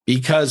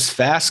 Because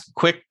fast,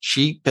 quick,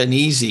 cheap, and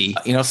easy,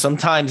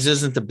 sometimes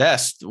isn't the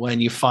best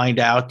when you find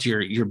out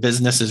your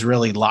business is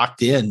really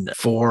locked in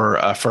for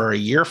a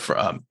year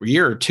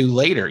or two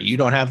later. You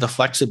don't have the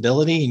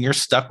flexibility and you're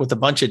stuck with a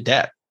bunch of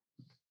debt.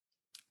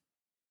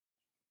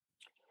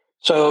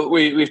 So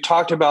we've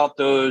talked about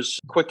those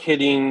quick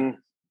hitting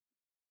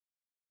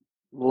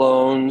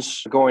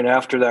loans. Going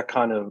after that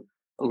kind of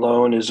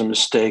loan is a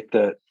mistake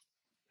that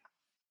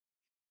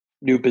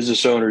new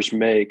business owners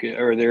make.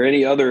 Are there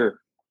any other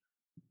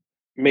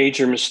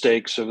major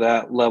mistakes of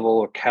that level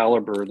or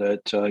caliber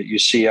that you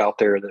see out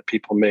there that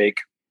people make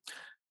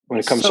when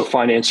it comes to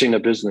financing a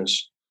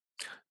business?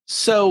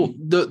 So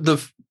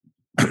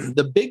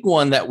the big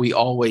one that we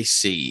always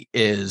see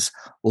is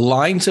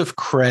lines of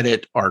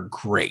credit are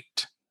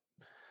great,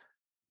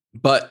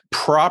 but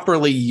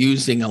properly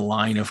using a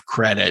line of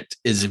credit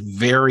is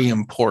very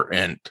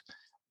important.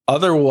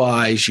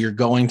 Otherwise, you're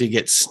going to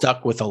get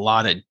stuck with a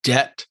lot of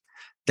debt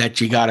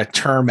that you got to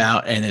term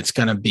out, and it's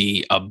going to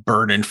be a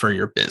burden for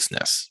your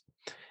business.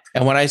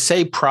 And when I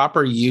say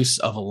proper use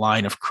of a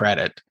line of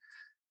credit,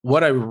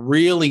 what I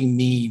really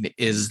mean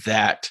is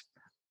that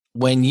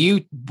when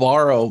you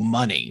borrow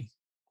money,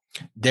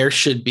 there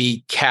should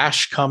be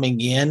cash coming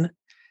in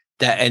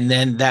and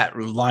then that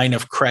line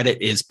of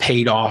credit is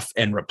paid off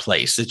and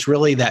replaced. It's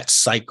really that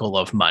cycle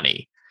of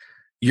money.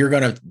 You're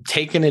going to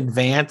take an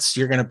advance,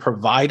 you're going to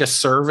provide a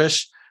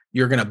service,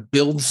 you're going to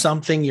build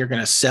something, you're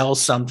going to sell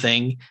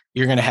something,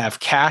 you're going to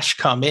have cash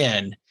come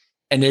in.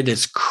 And it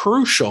is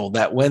crucial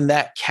that when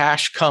that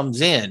cash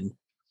comes in,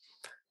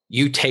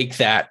 you take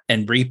that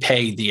and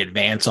repay the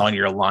advance on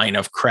your line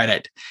of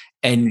credit.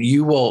 And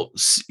you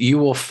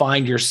will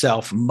find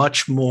yourself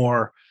much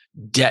more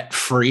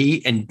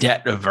debt-free and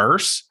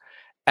debt-averse.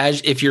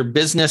 As if your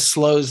business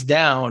slows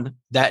down,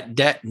 that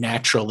debt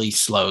naturally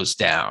slows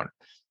down.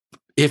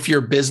 If your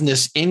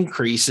business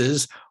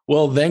increases,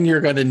 well, then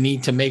you're going to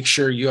need to make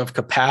sure you have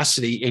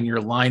capacity in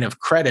your line of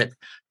credit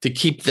to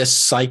keep this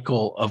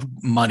cycle of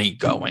money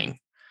going.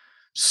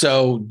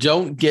 So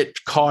don't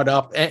get caught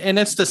up. And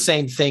it's the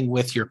same thing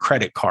with your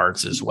credit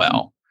cards as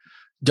well.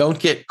 Don't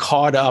get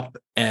caught up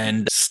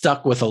and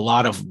stuck with a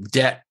lot of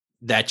debt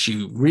that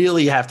you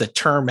really have to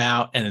term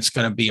out, and it's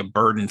going to be a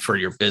burden for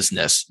your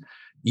business.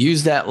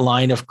 Use that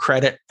line of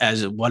credit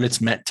as what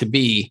it's meant to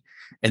be,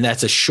 and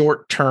that's a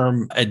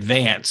short-term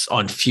advance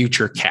on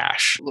future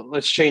cash.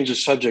 Let's change the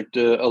subject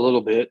a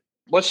little bit.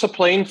 What's the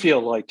playing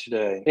field like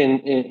today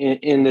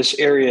in this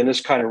area, in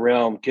this kind of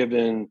realm,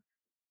 given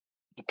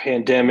the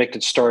pandemic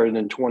that started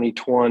in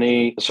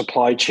 2020,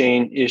 supply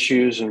chain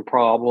issues and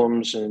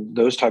problems and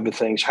those type of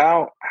things?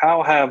 How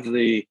have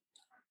the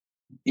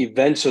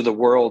events of the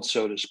world,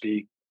 so to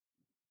speak,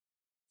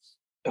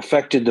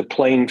 affected the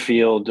playing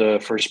field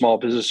for a small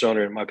business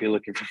owner that might be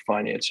looking for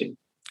financing?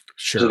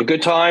 Sure. Is it a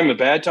good time, a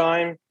bad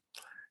time?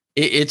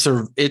 It's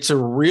a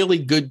really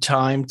good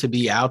time to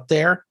be out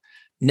there.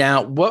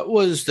 Now, what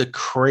was the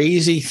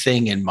crazy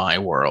thing in my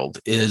world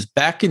is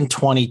back in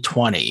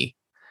 2020,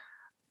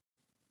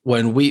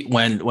 when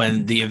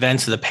the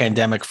events of the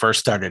pandemic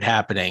first started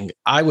happening,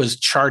 I was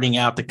charting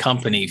out the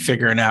company,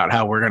 figuring out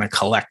how we're going to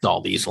collect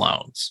all these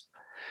loans.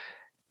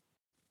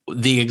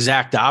 The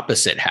exact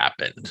opposite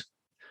happened.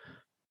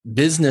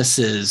 Many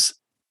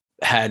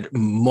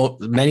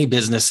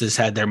businesses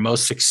had their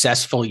most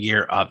successful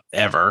year of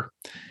ever.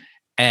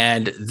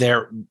 And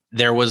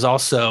there was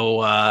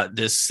also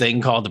this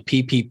thing called the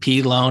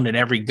PPP loan in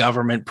every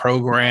government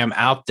program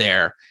out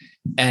there,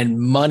 and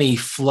money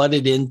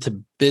flooded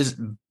into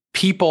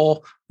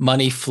people,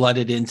 money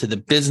flooded into the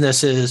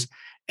businesses,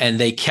 and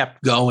they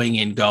kept going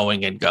and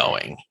going and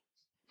going.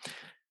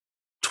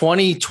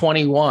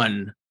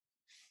 2021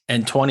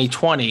 and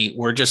 2020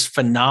 were just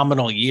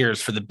phenomenal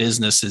years for the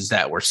businesses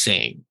that we're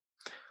seeing.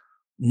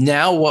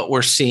 Now what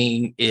we're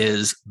seeing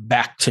is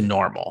back to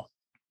normal.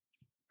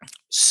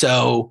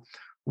 So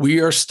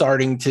we are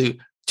starting to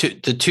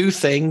the two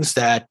things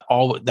that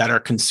are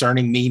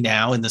concerning me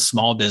now in the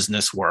small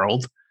business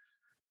world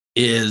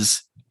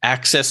is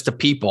access to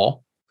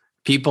people.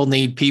 People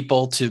need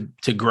people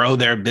to grow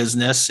their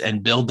business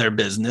and build their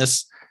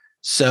business.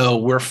 So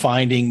we're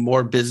finding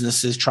more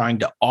businesses trying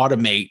to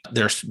automate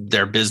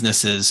their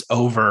businesses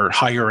over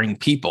hiring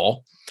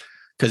people.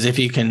 Because if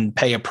you can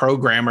pay a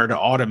programmer to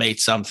automate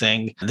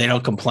something, they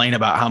don't complain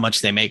about how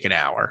much they make an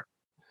hour.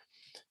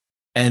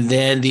 And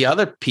then the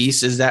other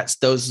piece is that's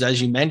those,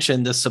 as you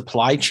mentioned, the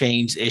supply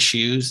chains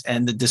issues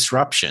and the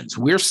disruptions.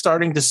 We're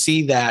starting to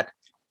see that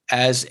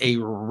as a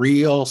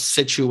real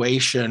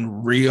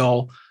situation,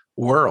 real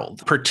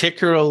world,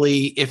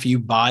 particularly if you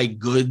buy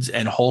goods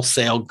and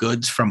wholesale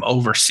goods from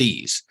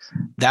overseas.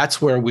 That's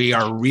where we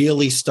are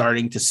really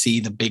starting to see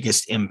the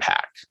biggest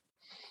impact.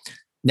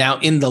 Now,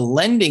 in the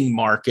lending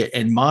market,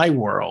 in my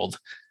world,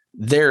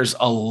 there's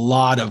a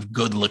lot of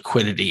good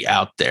liquidity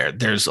out there.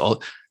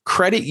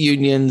 Credit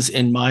unions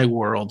in my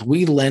world,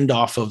 we lend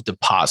off of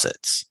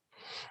deposits.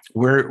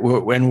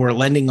 when we're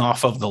lending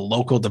off of the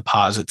local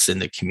deposits in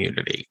the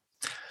community.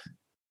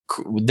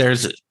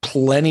 There's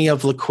plenty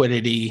of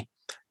liquidity.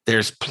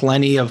 There's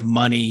plenty of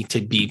money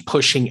to be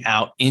pushing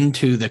out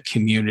into the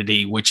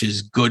community, which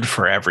is good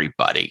for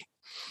everybody.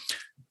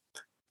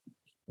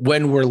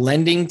 When we're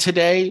lending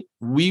today,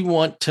 we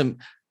want to,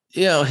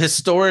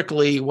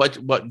 historically,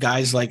 what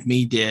guys like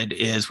me did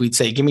is we'd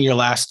say, give me your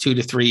last 2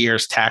 to 3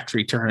 years tax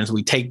returns.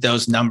 We take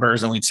those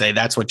numbers and we'd say,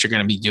 that's what you're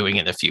going to be doing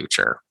in the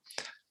future.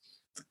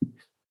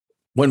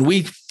 When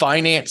we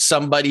finance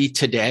somebody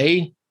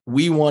today,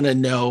 we want to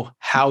know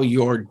how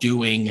you're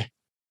doing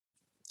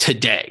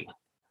today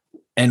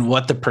and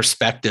what the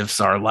perspectives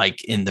are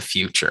like in the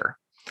future.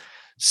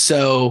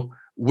 So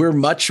we're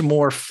much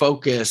more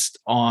focused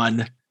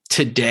on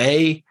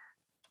today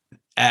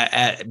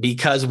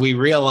because we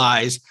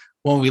realize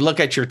when we look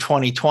at your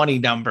 2020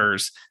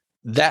 numbers,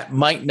 that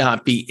might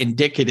not be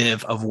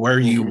indicative of where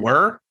you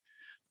were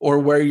or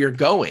where you're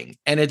going.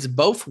 And it's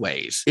both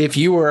ways. If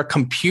you were a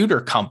computer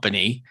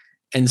company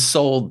and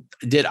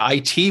did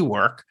IT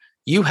work,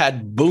 you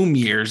had boom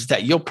years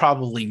that you'll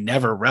probably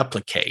never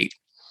replicate.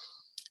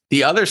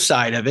 The other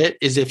side of it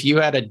is if you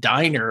had a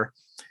diner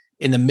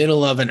in the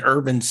middle of an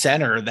urban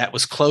center that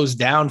was closed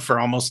down for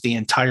almost the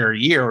entire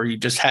year, or you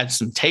just had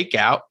some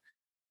takeout,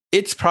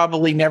 it's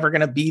probably never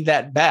going to be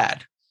that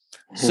bad.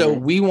 So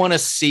we want to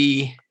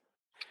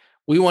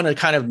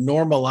kind of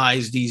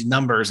normalize these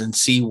numbers and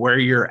see where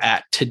you're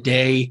at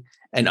today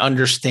and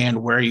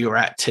understand where you're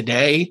at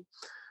today,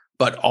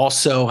 but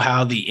also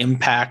how the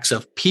impacts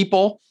of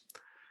people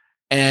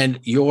and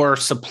your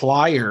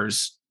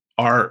suppliers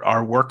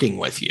are working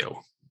with you.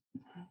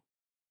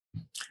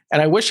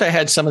 And I wish I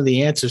had some of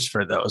the answers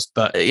for those,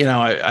 but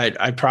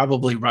I'd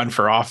probably run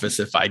for office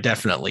if I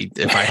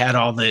had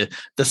all the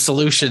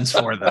solutions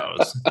for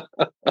those.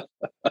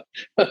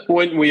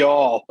 Wouldn't we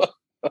all?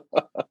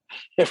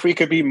 If we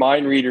could be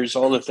mind readers,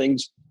 all the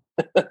things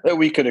that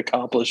we could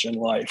accomplish in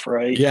life,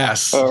 right?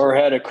 Yes. Or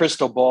had a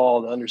crystal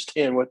ball to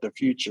understand what the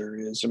future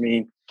is. I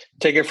mean,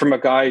 take it from a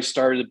guy who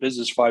started a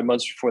business 5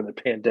 months before the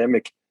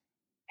pandemic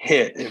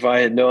hit. If I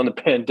had known the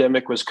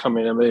pandemic was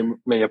coming, I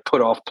may have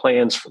put off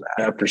plans for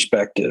that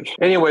perspective.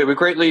 Anyway, we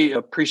greatly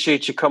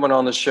appreciate you coming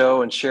on the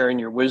show and sharing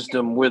your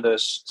wisdom with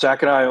us.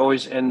 Zach and I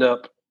always end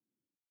up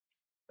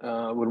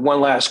with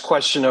one last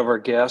question of our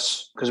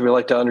guests, because we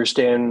like to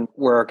understand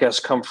where our guests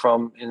come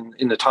from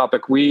in the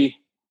topic we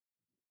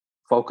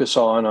focus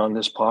on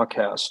this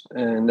podcast.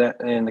 And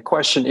the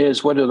question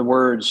is, what do the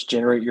words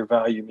generate your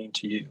value mean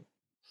to you?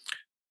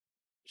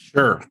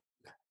 Sure.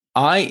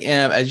 I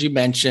am, as you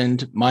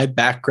mentioned, my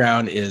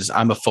background is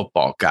I'm a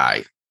football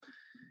guy.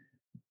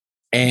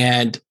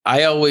 And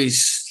I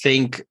always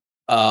think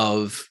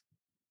of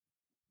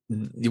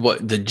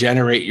what the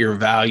generate your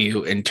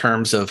value in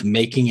terms of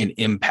making an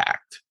impact.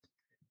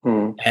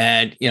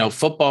 And,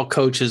 football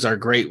coaches are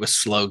great with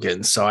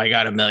slogans. So I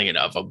got a million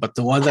of them. But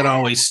the one that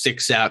always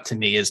sticks out to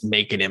me is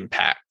make an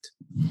impact.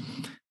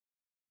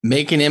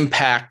 Make an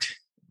impact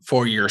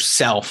for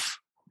yourself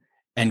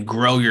and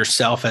grow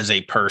yourself as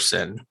a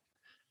person.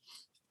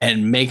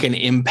 And make an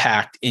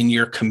impact in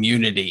your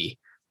community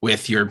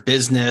with your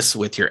business,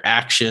 with your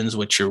actions,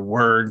 with your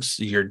words,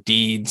 your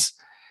deeds,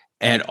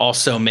 and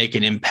also make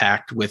an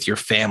impact with your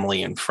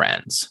family and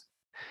friends.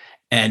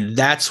 And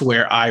that's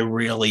where I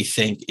really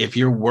think if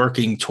you're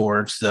working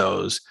towards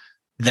those,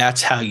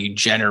 that's how you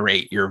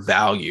generate your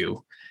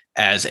value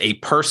as a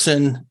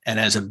person and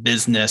as a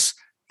business,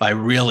 by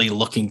really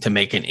looking to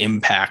make an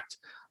impact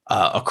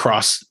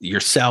across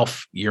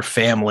yourself, your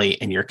family,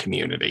 and your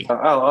community.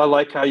 I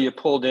like how you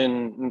pulled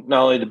in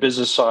not only the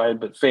business side,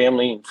 but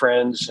family and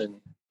friends and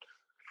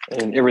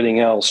everything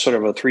else, sort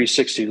of a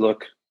 360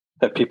 look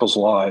at people's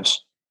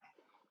lives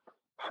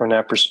from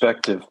that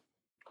perspective.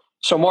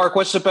 So, Mark,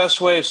 what's the best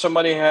way if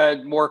somebody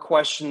had more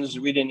questions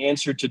we didn't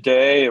answer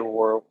today,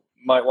 or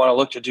might want to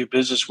look to do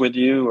business with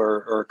you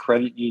or a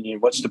credit union?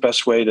 What's the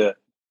best way to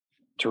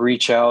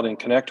reach out and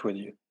connect with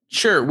you?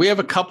 Sure. We have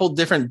a couple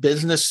different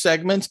business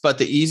segments, but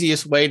the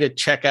easiest way to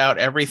check out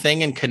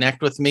everything and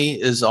connect with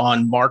me is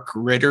on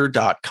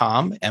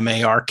markritter.com,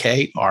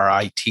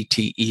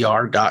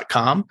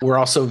 MarkRitter.com. We're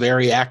also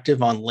very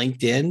active on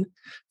LinkedIn.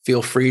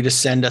 Feel free to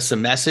send us a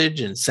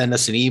message and send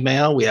us an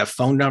email. We have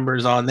phone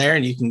numbers on there,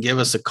 and you can give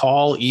us a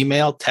call,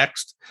 email,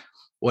 text,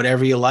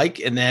 whatever you like.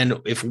 And then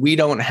if we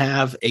don't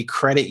have a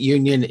credit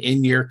union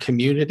in your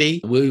community,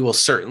 we will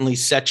certainly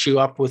set you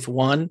up with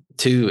one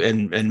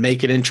and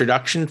make an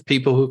introduction to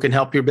people who can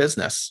help your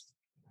business.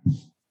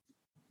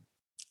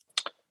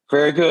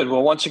 Very good.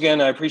 Well, once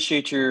again, I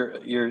appreciate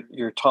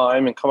your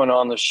time and coming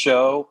on the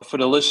show. For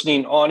the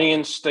listening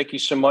audience, thank you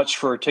so much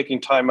for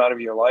taking time out of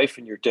your life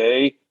and your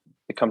day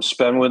to come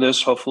spend with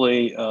us.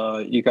 Hopefully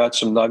you got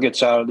some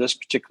nuggets out of this,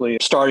 particularly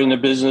starting a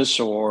business,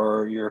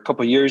 or you're a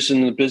couple of years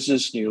in the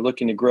business and you're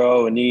looking to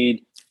grow and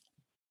need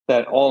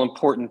that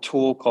all-important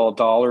tool called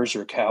dollars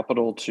or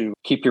capital to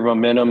keep your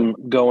momentum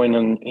going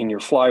in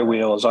your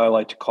flywheel, as I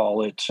like to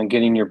call it, and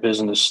getting your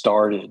business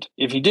started.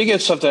 If you did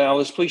get something out of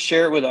this, please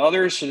share it with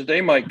others so that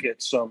they might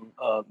get some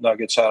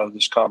nuggets out of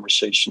this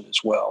conversation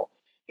as well.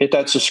 hit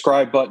that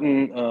subscribe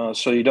button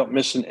so you don't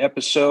miss an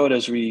episode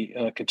as we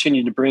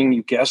continue to bring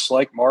you guests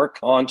like Mark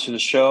onto the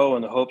show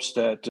in the hopes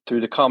that through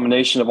the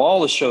combination of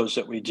all the shows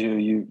that we do,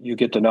 you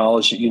get the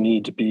knowledge that you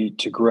need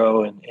to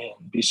grow and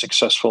be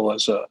successful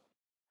as a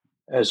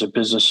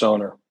business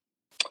owner.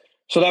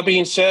 So that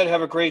being said,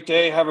 have a great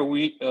day, have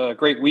a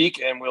great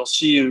week, and we'll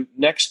see you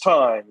next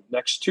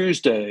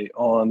Tuesday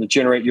on the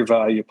Generate Your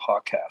Value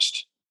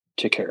podcast.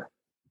 Take care.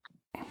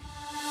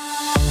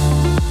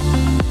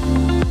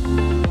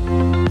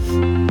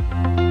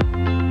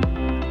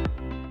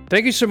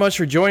 Thank you so much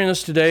for joining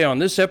us today on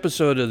this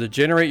episode of the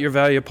Generate Your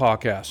Value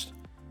podcast.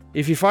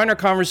 If you find our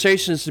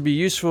conversations to be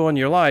useful in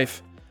your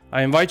life,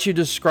 I invite you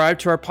to subscribe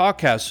to our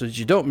podcast so that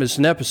you don't miss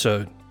an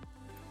episode.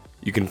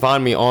 You can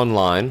find me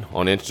online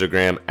on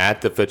Instagram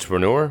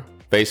 @TheFitchpreneur,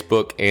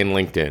 Facebook, and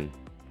LinkedIn.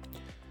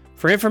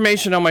 For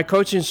information on my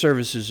coaching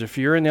services, if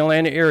you're in the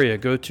Atlanta area,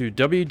 go to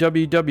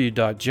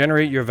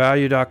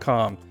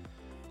www.generateyourvalue.com.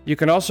 You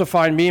can also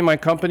find me and my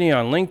company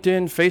on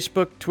LinkedIn,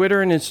 Facebook,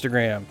 Twitter, and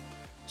Instagram.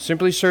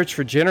 Simply search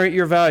for Generate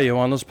Your Value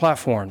on those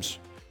platforms.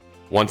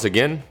 Once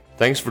again,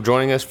 thanks for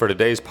joining us for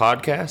today's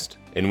podcast,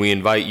 and we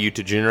invite you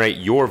to generate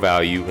your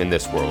value in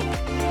this world.